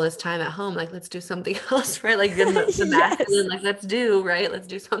 I have all this time at home, like let's do something else, right? Like in the masculine, like let's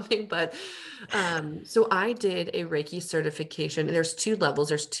do something. But so I did a Reiki certification. There's 2 levels.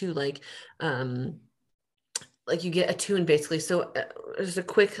 There's 2 like you get attuned basically. So there's a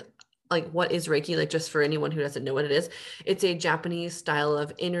quick like, what is Reiki? Like just for anyone who doesn't know what it is, it's a Japanese style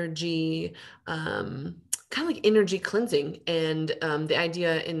of energy, kind of like energy cleansing. And the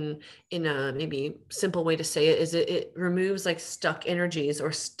idea in a maybe simple way to say it is it removes like stuck energies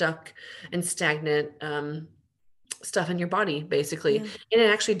or stuck and stagnant stuff in your body basically. Yeah. And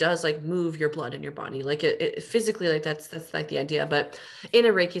it actually does like move your blood in your body, like it physically, like that's like the idea. But in a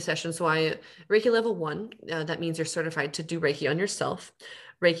Reiki session, so Reiki level 1, that means you're certified to do Reiki on yourself.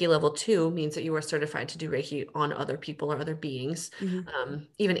 Reiki level 2 means that you are certified to do Reiki on other people or other beings.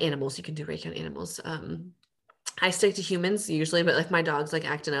 Even animals, you can do Reiki on animals. I stick to humans usually, but like my dog's like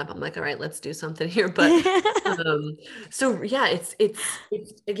acting up, I'm like, all right, let's do something here. But so yeah, it's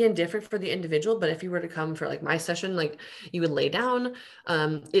again different for the individual. But if you were to come for like my session, like you would lay down.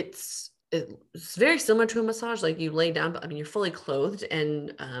 It's very similar to a massage. Like you lay down, but I mean you're fully clothed,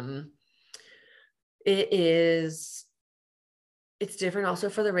 and it's different also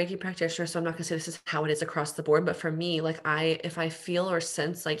for the Reiki practitioner. So I'm not gonna say this is how it is across the board, but for me, like if I feel or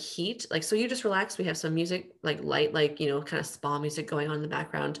sense like heat, like, so you just relax. We have some music, like light, like, kind of spa music going on in the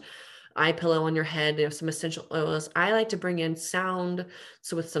background, eye pillow on your head, some essential oils. I like to bring in sound.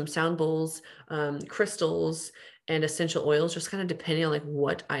 So with some sound bowls, crystals, and essential oils, just kind of depending on like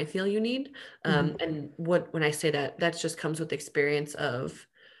what I feel you need. And when I say that, that just comes with experience of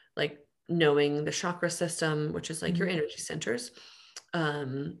like knowing the chakra system, which is like your energy centers,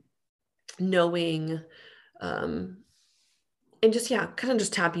 knowing, and just, kind of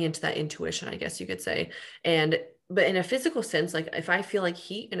just tapping into that intuition, I guess you could say. But in a physical sense, like if I feel like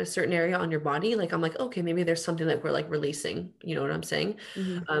heat in a certain area on your body, like I'm like, okay, maybe there's something that we're like releasing, you know what I'm saying?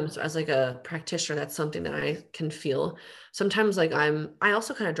 So as like a practitioner, that's something that I can feel. Sometimes like I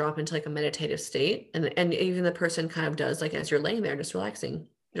also kind of drop into like a meditative state, and even the person kind of does, like as you're laying there, just relaxing.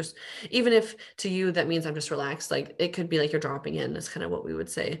 Just even if to you that means I'm just relaxed, like it could be like you're dropping in. That's kind of what we would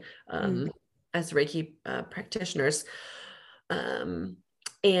say as Reiki practitioners.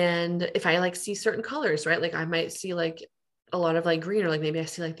 And if I like see certain colors, right? Like I might see like a lot of like green, or like maybe I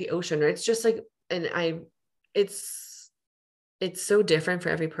see like the ocean, or it's just like, it's so different for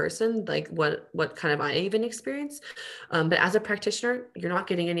every person, like what kind of I even experience. But as a practitioner, you're not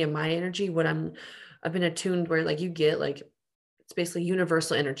getting any of my energy. I've been attuned where like you get like, it's basically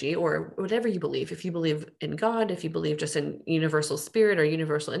universal energy, or whatever you believe. If you believe in God, if you believe just in universal spirit or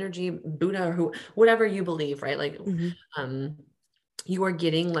universal energy, Buddha, or whatever you believe, right? Like, you are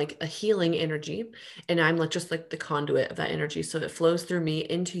getting like a healing energy, and I'm like just like the conduit of that energy. So it flows through me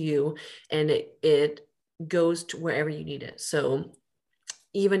into you, and it goes to wherever you need it. So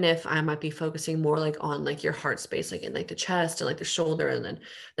even if I might be focusing more like on like your heart space, like in like the chest and like the shoulder and then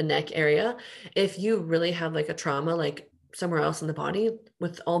the neck area, if you really have like a trauma, like somewhere else in the body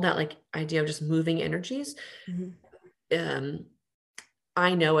with all that like idea of just moving energies.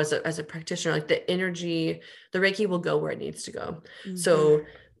 I know as a practitioner, like the energy, the Reiki will go where it needs to go. So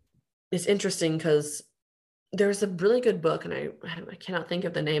it's interesting because there's a really good book, and I cannot think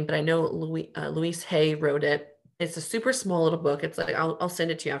of the name, but I know Louise Hay wrote it. It's a super small little book. It's like, I'll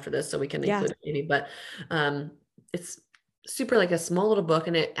send it to you after this so we can include it maybe, but it's super like a small little book,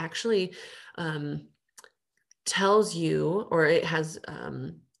 and it actually tells you, or it has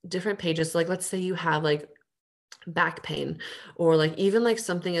different pages. Like, let's say you have like back pain, or like even like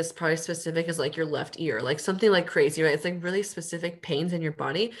something as probably specific as like your left ear, like something like crazy, right? It's like really specific pains in your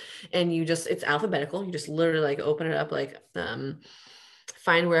body, and it's alphabetical. You just literally like open it up, like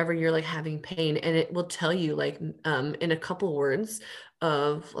find wherever you're like having pain, and it will tell you like in a couple words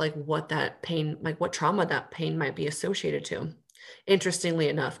of like what that pain, like what trauma that pain might be associated to, interestingly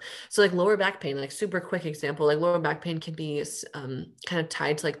enough. So like lower back pain, like super quick example, like lower back pain can be kind of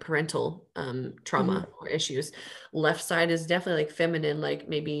tied to like parental trauma or issues. Left side is definitely like feminine, like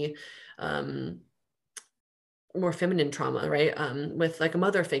maybe more feminine trauma, right? With like a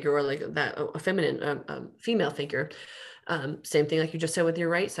mother figure, or like that, a feminine female figure. Same thing, like you just said with your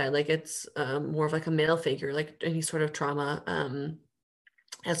right side, like it's more of like a male figure, like any sort of trauma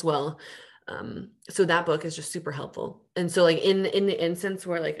as well. So that book is just super helpful. And so like in the instance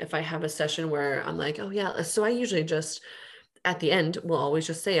where like if I have a session where I'm like, oh yeah, so I usually just at the end will always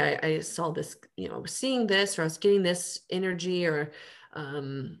just say, I saw this, I was seeing this, or I was getting this energy, or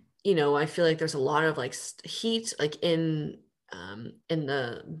I feel like there's a lot of like heat like in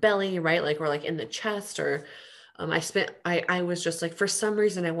the belly, right? Like, or like in the chest, or I was just like, for some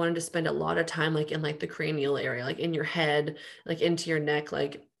reason, I wanted to spend a lot of time like in like the cranial area, like in your head, like into your neck,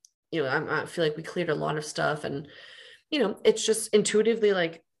 like, I feel like we cleared a lot of stuff, and, it's just intuitively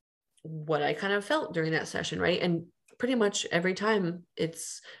like what I kind of felt during that session. Right. And pretty much every time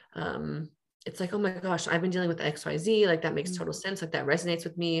it's like, oh my gosh, I've been dealing with XYZ. Like that makes total sense. Like that resonates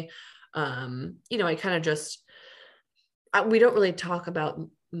with me. I kind of just, we don't really talk about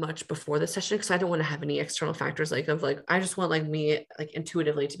much before the session, because I don't want to have any external factors I just want like me like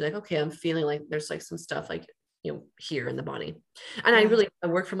intuitively to be like, okay, I'm feeling like there's like some stuff like here in the body. And I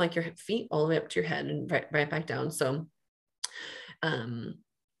work from like your feet all the way up to your head and right back down. So and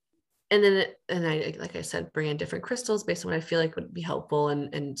then I, like I said, bring in different crystals based on what I feel like would be helpful,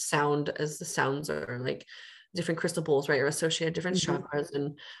 and sound, as the sounds are like different crystal bowls, right, are associated different chakras,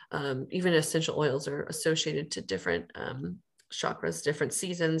 and even essential oils are associated to different chakras, different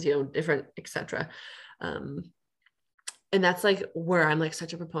seasons, different, etc. And that's like where I'm like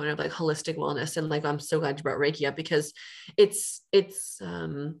such a proponent of like holistic wellness, and like I'm so glad you brought Reiki up, because it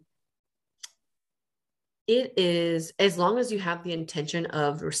is, as long as you have the intention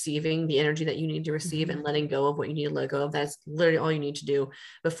of receiving the energy that you need to receive and letting go of what you need to let go of, that's literally all you need to do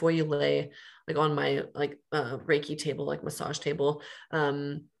before you lay like on my like Reiki table, like massage table.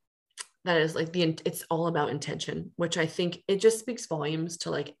 That is like it's all about intention, which I think it just speaks volumes to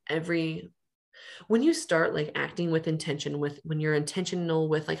like when you start like acting with intention, when you're intentional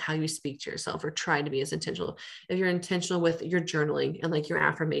with like how you speak to yourself, or try to be as intentional, if you're intentional with your journaling and like your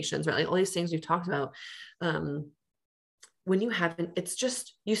affirmations, right, like all these things we've talked about, when you haven't, it's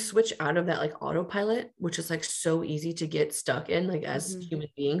just, you switch out of that like autopilot, which is like so easy to get stuck in, like as human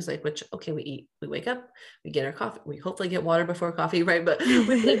beings, like, which, okay, we eat, we wake up, we get our coffee, we hopefully get water before coffee, right? But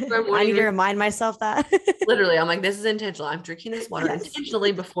I need to remind myself that. Literally, I'm like, this is intentional. I'm drinking this water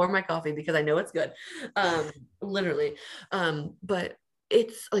intentionally before my coffee because I know it's good. Literally. But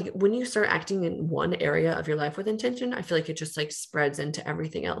it's like when you start acting in one area of your life with intention, I feel like it just like spreads into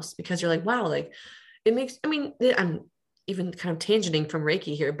everything else, because you're like, wow, like it makes, I'm even kind of tangenting from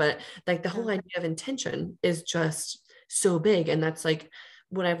Reiki here, but like the whole idea of intention is just so big. And that's like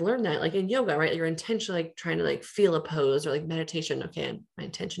what I've learned, that like in yoga, right, you're intentionally like trying to like feel a pose, or like meditation. Okay, my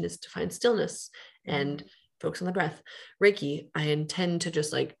intention is to find stillness and focus on the breath. Reiki, I intend to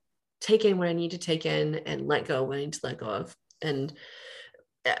just like take in what I need to take in and let go what I need to let go of. And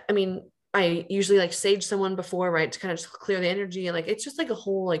I usually like sage someone before, right, to kind of just clear the energy. And like it's just like a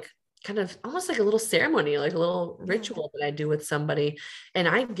whole like kind of almost like a little ceremony, like a little ritual that I do with somebody. And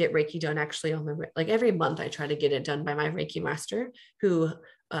I get Reiki done actually on the, like every month I try to get it done by my Reiki master, who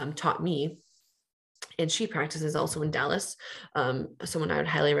taught me. And she practices also in Dallas. Someone I would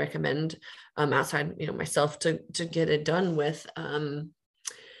highly recommend outside, myself to get it done with. And,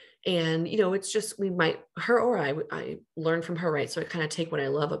 it's just, her or I learn from her, right? So I kind of take what I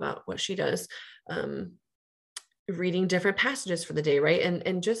love about what she does. Reading different passages for the day, right?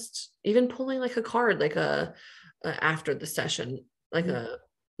 And just even pulling like a card, like after the session, like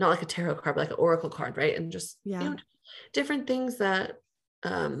not like a tarot card, but like an oracle card, right? And just, different things that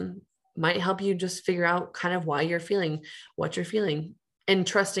might help you just figure out kind of why you're feeling what you're feeling, and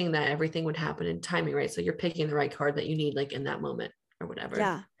trusting that everything would happen in timing, right? So you're picking the right card that you need, like in that moment or whatever.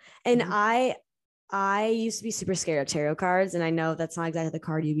 Yeah. And Mhm. I used to be super scared of tarot cards. And I know that's not exactly the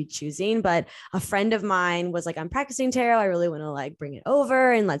card you'd be choosing, but a friend of mine was like, I'm practicing tarot. I really want to like bring it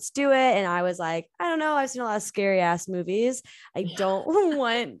over and let's do it. And I was like, I don't know. I've seen a lot of scary ass movies. I don't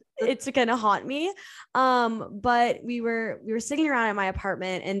want it to kind of haunt me. But we were sitting around at my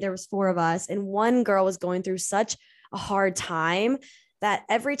apartment and there was four of us. And one girl was going through such a hard time that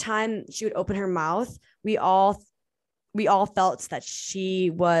every time she would open her mouth, we all felt that she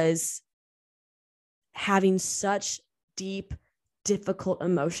was having such deep, difficult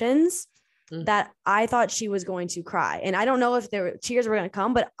emotions Mm. that I thought she was going to cry. And I don't know if tears were going to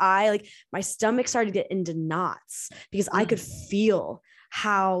come, but my stomach started to get into knots because I could feel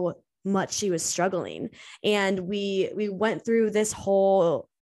how much she was struggling. And we went through this whole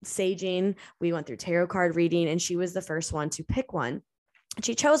saging. We went through tarot card reading, and she was the first one to pick one.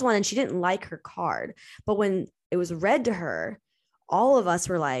 She chose one and she didn't like her card. But when it was read to her, all of us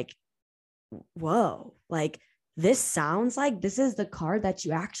were like, whoa, like this sounds like this is the card that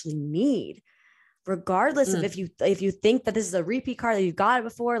you actually need, regardless of if you think that this is a repeat card that you've got it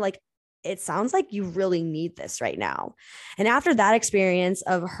before. Like it sounds like you really need this right now. And after that experience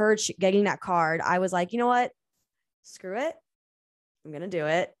of her getting that card, I was like, you know what, screw it, I'm gonna do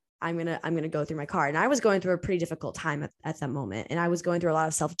it. I'm gonna go through my card. And I was going through a pretty difficult time at that moment. And I was going through a lot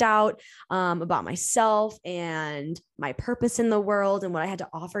of self-doubt about myself and my purpose in the world and what I had to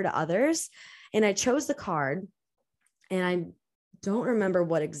offer to others. And I chose the card. And I don't remember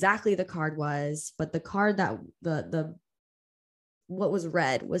what exactly the card was, but the card that the what was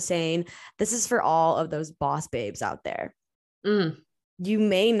read was saying, this is for all of those boss babes out there. You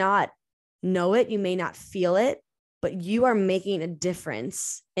may not know it, you may not feel it, but you are making a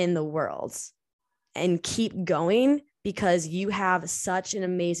difference in the world, and keep going because you have such an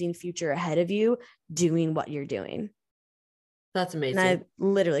amazing future ahead of you doing what you're doing. That's amazing. And I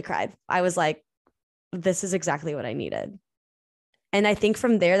literally cried. I was like, this is exactly what I needed. And I think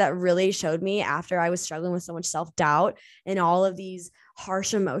from there, that really showed me, after I was struggling with so much self-doubt and all of these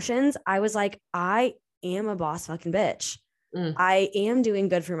harsh emotions, I was like, I am a boss fucking bitch. I am doing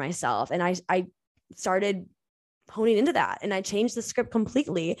good for myself. And I started honing into that, and I changed the script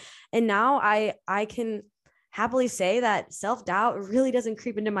completely. And now I can happily say that self-doubt really doesn't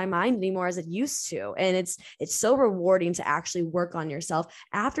creep into my mind anymore as it used to. And it's so rewarding to actually work on yourself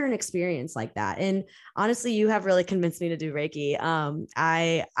after an experience like that. And honestly, you have really convinced me to do Reiki.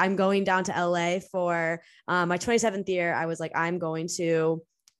 I'm going down to LA for my 27th year. I was like, I'm going to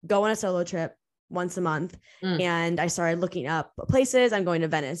go on a solo trip once a month. And I started looking up places. I'm going to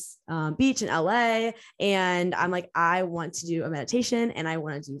Venice Beach in LA. And I'm like, I want to do a meditation and I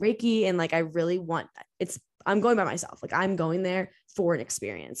want to do Reiki. And like, I really want I'm going by myself. Like I'm going there for an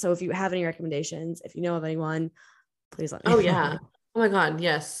experience. So if you have any recommendations, if you know of anyone, please let me know. Oh yeah. Oh my God.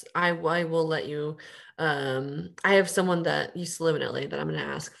 Yes. I will let you. I have someone that used to live in LA that I'm going to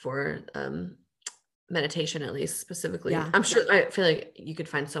ask for meditation, at least specifically. Yeah. I'm sure, I feel like you could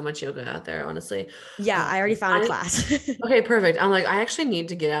find so much yoga out there, honestly. Yeah. I already found a class. Okay, perfect. I'm like, I actually need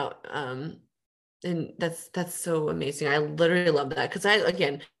to get out. And that's so amazing. I literally love that. Cause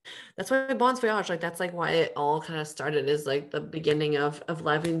that's why Bonds Voyage, like that's like why it all kind of started, is like the beginning of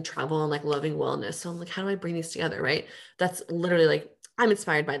loving travel and like loving wellness. So I'm like, how do I bring these together? Right. That's literally like, I'm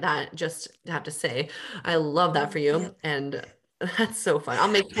inspired by that. Just have to say, I love that for you. And that's so fun. I'll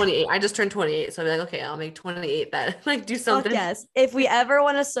make 28. I just turned 28. So I'll be like, okay, I'll make 28 that like do Fuck something. yes. If we ever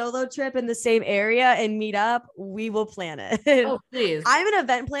want a solo trip in the same area and meet up, we will plan it. Oh, please. I'm an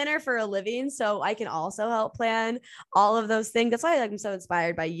event planner for a living, so I can also help plan all of those things. That's why I'm so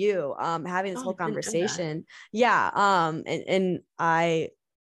inspired by you having this whole conversation. Yeah. And I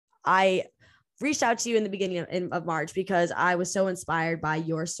reached out to you in the beginning of March because I was so inspired by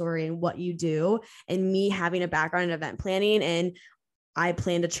your story and what you do, and me having a background in event planning. And I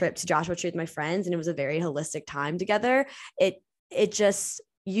planned a trip to Joshua Tree with my friends, and it was a very holistic time together. It just,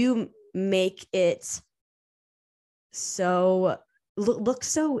 you make it so look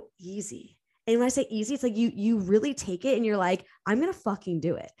so easy. And when I say easy, it's like you really take it and you're like, I'm going to fucking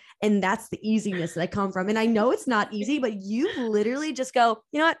do it. And that's the easiness that I come from. And I know it's not easy, but you literally just go,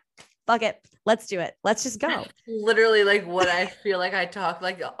 you know what? Fuck it. Let's do it. Let's just go. Literally like what I feel like I talk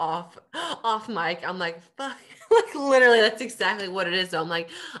like off mic. I'm like, fuck. Like literally, that's exactly what it is. So I'm like,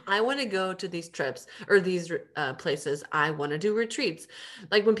 I want to go to these trips or these places. I want to do retreats.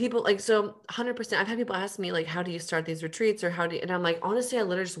 Like when people like, so 100%, I've had people ask me like, how do you start these retreats or how do you, and I'm like, honestly, I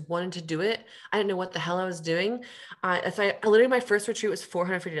literally just wanted to do it. I didn't know what the hell I was doing. I literally, my first retreat was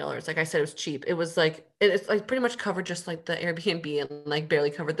 $450. Like I said, it was cheap. It was like, it's like pretty much covered just like the Airbnb and like barely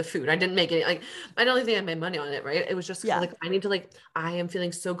covered the food. I didn't make any, like, I don't even think I made money on it. Right. It was just Yeah. like, I need to like, I am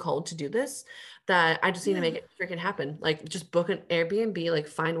feeling so called to do this that I just need to Yeah. make it freaking happen. Like just book an Airbnb, like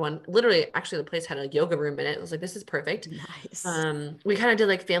find one. Literally, actually the place had a yoga room in it. I was like, this is perfect. Nice. We kind of did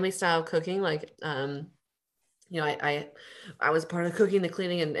like family style cooking. Like, I was part of the cooking, the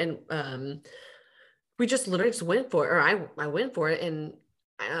cleaning and we just literally just went for it, or I went for it and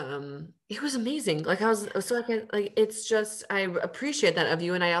it was amazing. Like I was so like it's just I appreciate that of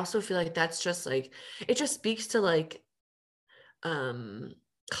you. And I also feel like that's just like it just speaks to like um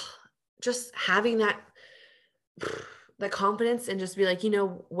just having that confidence and just be like,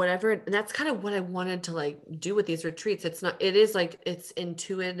 whatever. And that's kind of what I wanted to like do with these retreats. It is like it's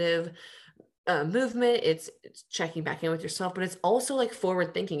intuitive movement. It's checking back in with yourself, but it's also like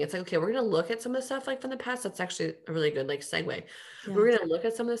forward thinking. It's like, okay, we're going to look at some of the stuff like from the past. That's actually a really good like segue. Yeah. We're going to look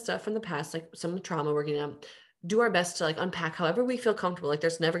at some of the stuff from the past, like some trauma. We're going to do our best to like unpack however we feel comfortable. Like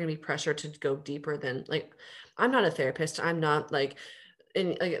there's never going to be pressure to go deeper than like, I'm not a therapist. I'm not like,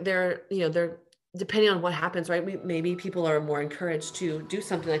 and like they're depending on what happens, right? Maybe people are more encouraged to do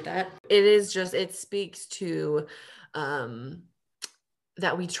something like that. It is just, it speaks to,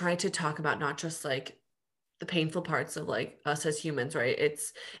 that we try to talk about not just like the painful parts of like us as humans, right?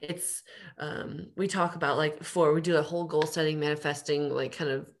 It's we talk about like before we do a whole goal setting manifesting like kind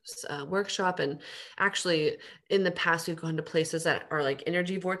of workshop, and actually in the past we've gone to places that are like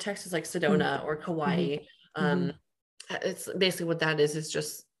energy vortexes like Sedona or Kauai. It's basically what that is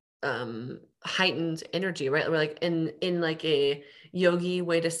just heightened energy, right? We're like in like a yogi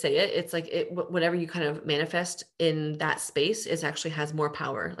way to say it, it's like whatever you kind of manifest in that space is actually has more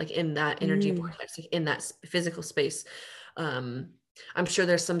power, like in that energy vortex, like in that physical space. I'm sure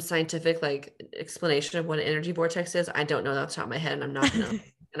there's some scientific like explanation of what an energy vortex is. I don't know that off the top of my head, and I'm not gonna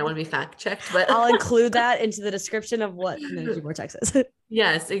I don't want to be fact checked, but I'll include that into the description of what an energy vortex is.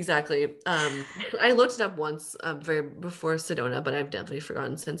 Yes, exactly. I looked it up once, very before Sedona, but I've definitely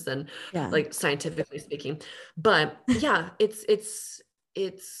forgotten since then, Yeah. like scientifically speaking. But yeah, it's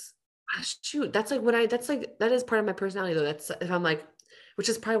shoot, that's like that's like that is part of my personality though. That's if I'm like, which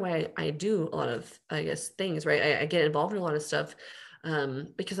is probably why I do a lot of, I guess, things, right? I get involved in a lot of stuff,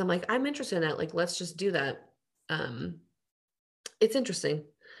 because I'm like, I'm interested in that. Like, let's just do that. It's interesting.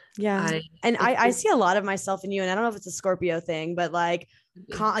 Yeah. And I see a lot of myself in you, and I don't know if it's a Scorpio thing, but like,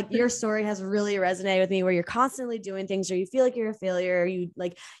 like your story has really resonated with me where you're constantly doing things or you feel like you're a failure. You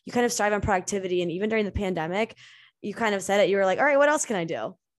kind of strive on productivity. And even during the pandemic, you kind of said it, you were like, all right, what else can I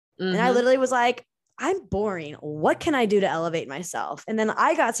do? And I literally was like, I'm boring. What can I do to elevate myself? And then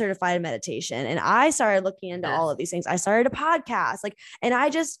I got certified in meditation and I started looking into all of these things. I started a podcast, and I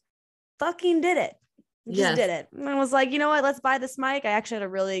just fucking did it. Just did it. And I was like, you know what? Let's buy this mic. I actually had a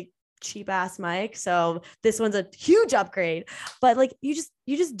really cheap ass mic. So this one's a huge upgrade, but like, you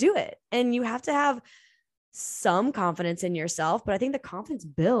just do it. And you have to have some confidence in yourself. But I think the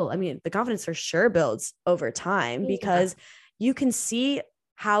confidence for sure builds over time because you can see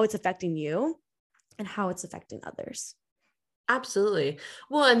how it's affecting you and how it's affecting others. Absolutely.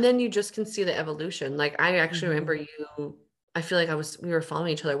 Well, and then you just can see the evolution. Like I actually remember you, I feel like we were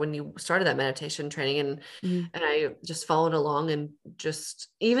following each other when you started that meditation training, and I just followed along, and just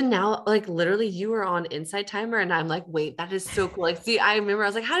even now, like literally you were on Insight Timer and I'm like, wait, that is so cool. Like, see, I remember I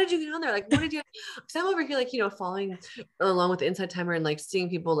was like, how did you get on there? Like, what did you, because I'm over here, like, following along with the Insight Timer and like seeing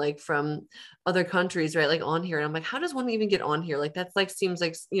people like from other countries, right? Like on here. And I'm like, how does one even get on here? Like, that's like, seems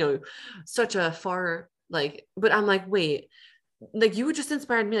like, such a far, like, but I'm like, wait, like you just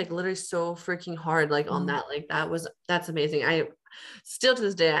inspired me like literally so freaking hard like on that, like that's amazing. I still to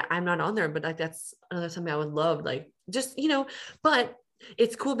this day I'm not on there, but like that's another something I would love, like just but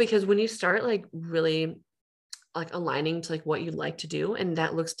it's cool because when you start like really like aligning to like what you like to do, and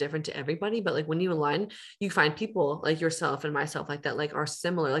that looks different to everybody, but like when you align you find people like yourself and myself like that like are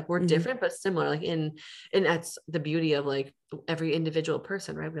similar, like we're different but similar, like and that's the beauty of like every individual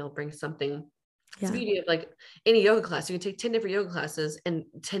person, right? We all bring something. It's the beauty of like any yoga class. You can take 10 different yoga classes and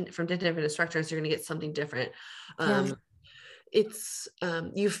 10 from 10 different instructors, you're going to get something different. It's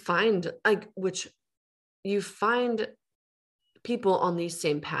you find people on these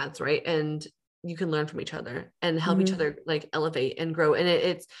same paths, right? And you can learn from each other and help each other like elevate and grow.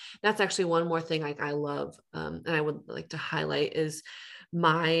 And that's actually one more thing like I love, and I would like to highlight is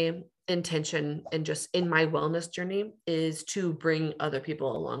my intention and just in my wellness journey is to bring other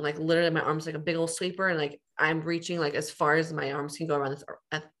people along. Like literally my arms like a big old sweeper, and like I'm reaching like as far as my arms can go around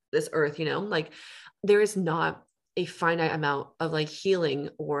this earth, you know, like there is not a finite amount of like healing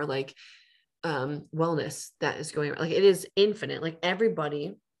or like wellness that is going on. Like it is infinite. Like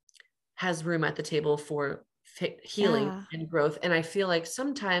everybody has room at the table for healing and growth. And I feel like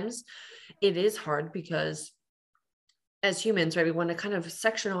sometimes it is hard because as humans, right, we want to kind of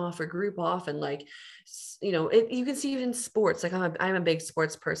section off or group off, and like, you know, you can see it in sports. Like I'm a big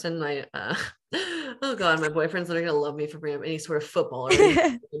sports person. Oh God, my boyfriend's literally gonna love me for bringing up any sort of football or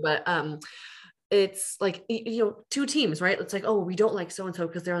anything. But it's like, you know, two teams, right? It's like, oh, we don't like so-and-so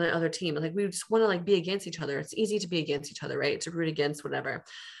because they're on the other team. Like we just want to like be against each other. It's easy to be against each other, right? To root against whatever.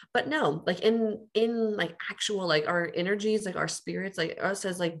 But no, like in like actual, like our energies, like our spirits, like us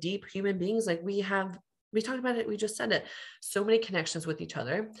as like deep human beings, like we talked about it. We just said it. So many connections with each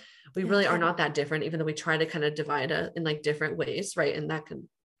other. We really are not that different, even though we try to kind of divide it in like different ways. Right. And that can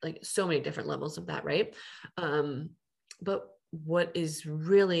like so many different levels of that. Right. But what is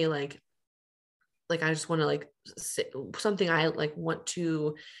really like I just want to like say something I like want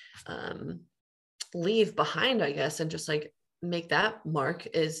to leave behind, I guess, and just like make that mark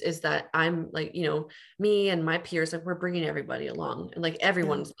is that I'm like, you know, me and my peers, like we're bringing everybody along, and like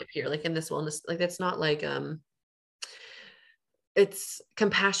everyone's like here, like in this wellness, like it's not like it's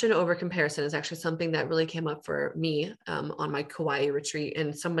compassion over comparison is actually something that really came up for me on my Kauai retreat,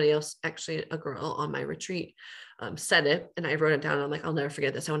 and somebody else, actually a girl on my retreat, said it, and I wrote it down. And I'm like, I'll never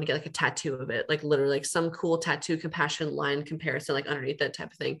forget this. I want to get like a tattoo of it, like literally like some cool tattoo, compassion line comparison, like underneath that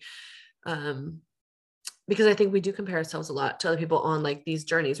type of thing. Because I think we do compare ourselves a lot to other people on like these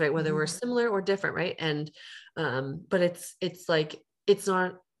journeys, right? Whether we're similar or different, right? And but it's like it's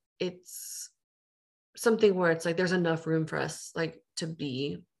something where it's like there's enough room for us like to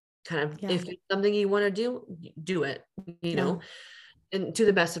be kind of, if it's something you want to do it, you know, and to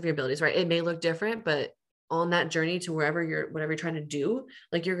the best of your abilities, right? It may look different, but on that journey to whatever you're trying to do,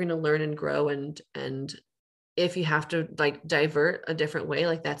 like you're going to learn and grow, and if you have to like divert a different way,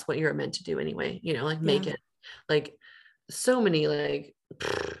 like that's what you're meant to do anyway, you know, like make it like so many like,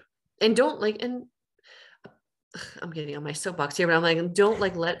 and don't like, and I'm getting on my soapbox here, but I'm like, don't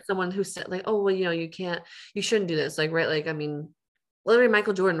like let someone who said like, oh, well, you know, you shouldn't do this. Like, right. Like, I mean, literally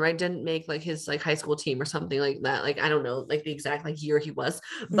Michael Jordan, right, didn't make like his like high school team or something like that. Like, I don't know, like the exact like year he was,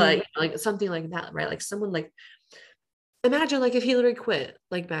 but you know, like something like that, right? Like someone like, imagine like if he literally quit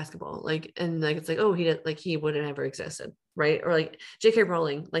like basketball, like, and like, it's like, oh, he did, like he would have never existed. Right. Or like J.K.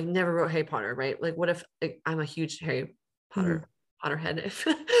 Rowling, like never wrote Harry Potter. Right. Like what if like, I'm a huge Harry Potter Potterhead.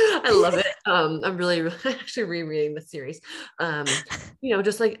 I love it. I'm really actually rereading the series. You know,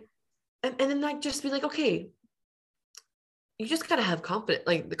 just like, and then like, just be like, okay, you just got to have confidence,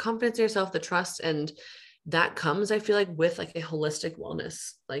 like the confidence in yourself, the trust. And that comes, I feel like, with like a holistic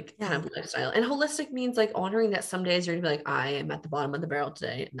wellness, like kind of lifestyle. And holistic means like honoring that some days you're gonna be like, I am at the bottom of the barrel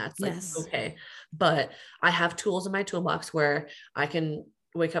today. And that's like, okay. But I have tools in my toolbox where I can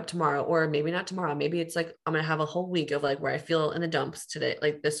wake up tomorrow, or maybe not tomorrow. Maybe it's like, I'm going to have a whole week of like where I feel in the dumps today,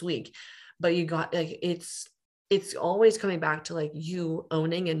 like this week, but you got like, it's always coming back to like you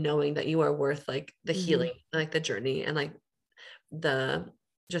owning and knowing that you are worth like the healing, like the journey, and like the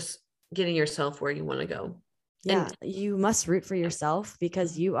just getting yourself where you want to go. And you must root for yourself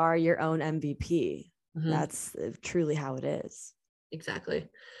because you are your own MVP. That's truly how it is. Exactly.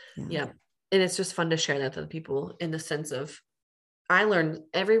 Yeah. And it's just fun to share that with people, in the sense of, I learned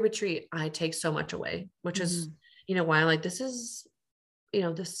every retreat, I take so much away, which is, you know, why I'm like, this is, you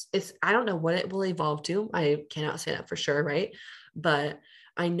know, this is, I don't know what it will evolve to. I cannot say that for sure. Right. But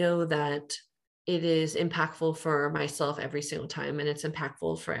I know that it is impactful for myself every single time. And it's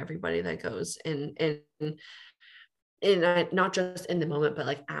impactful for everybody that goes, and I, not just in the moment, but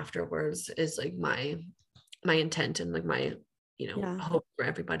like afterwards is like my intent, and like my, you know, hope for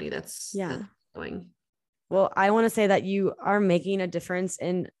everybody that's going. Well, I want to say that you are making a difference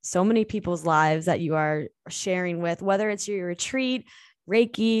in so many people's lives that you are sharing with, whether it's your retreat,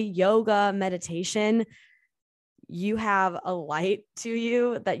 Reiki, yoga, meditation. You have a light to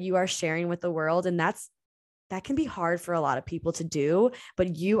you that you are sharing with the world. And that can be hard for a lot of people to do,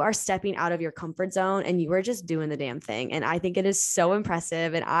 but you are stepping out of your comfort zone and you are just doing the damn thing. And I think it is so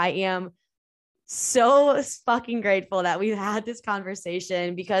impressive. And I am so fucking grateful that we've had this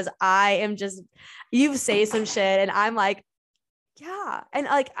conversation, because I am just, you say some shit and I'm like, yeah. And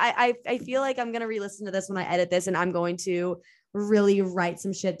like, I feel like I'm going to re-listen to this when I edit this, and I'm going to really write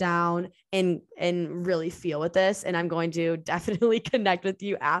some shit down and really feel with this. And I'm going to definitely connect with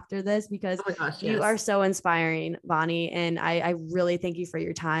you after this because Oh my gosh, you yes. are so inspiring, Bonnie. And I really thank you for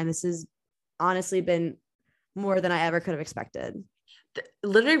your time. This has honestly been more than I ever could have expected.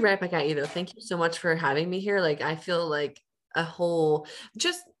 Literally right back at you though. Thank you so much for having me here. Like I feel like a whole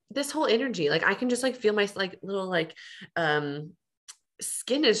just this whole energy. Like I can just like feel my like little like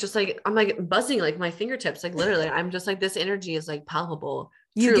skin is just like I'm like buzzing like my fingertips. Like literally, I'm just like this energy is like palpable.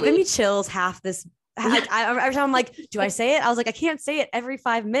 You giving Truly. me chills half this. Like every time I'm like, do I say it? I was like, I can't say it every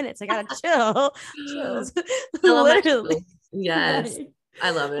 5 minutes. I gotta chill, chills, Still on my literally. chills. Yes.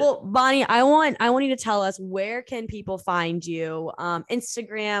 I love it. Well, Bonnie, I want you to tell us where can people find you?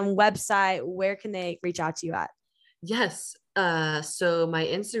 Instagram, website, where can they reach out to you at? Yes. So my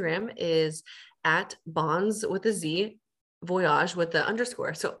Instagram is at bonds with a Z voyage with the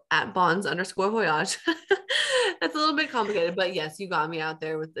underscore. So at bonds underscore voyage. That's a little bit complicated, but yes, you got me out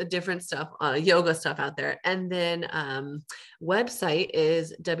there with the different stuff, yoga stuff out there. And then website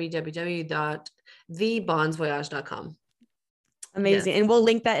is www.thebondsvoyage.com. Amazing. Yes. And we'll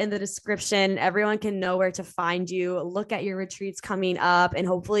link that in the description. Everyone can know where to find you, look at your retreats coming up, and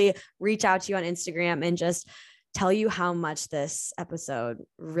hopefully reach out to you on Instagram and just tell you how much this episode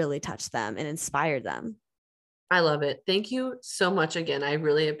really touched them and inspired them. I love it. Thank you so much again. I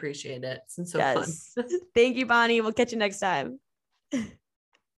really appreciate it. It's been so fun. Thank you, Bonnie. We'll catch you next time.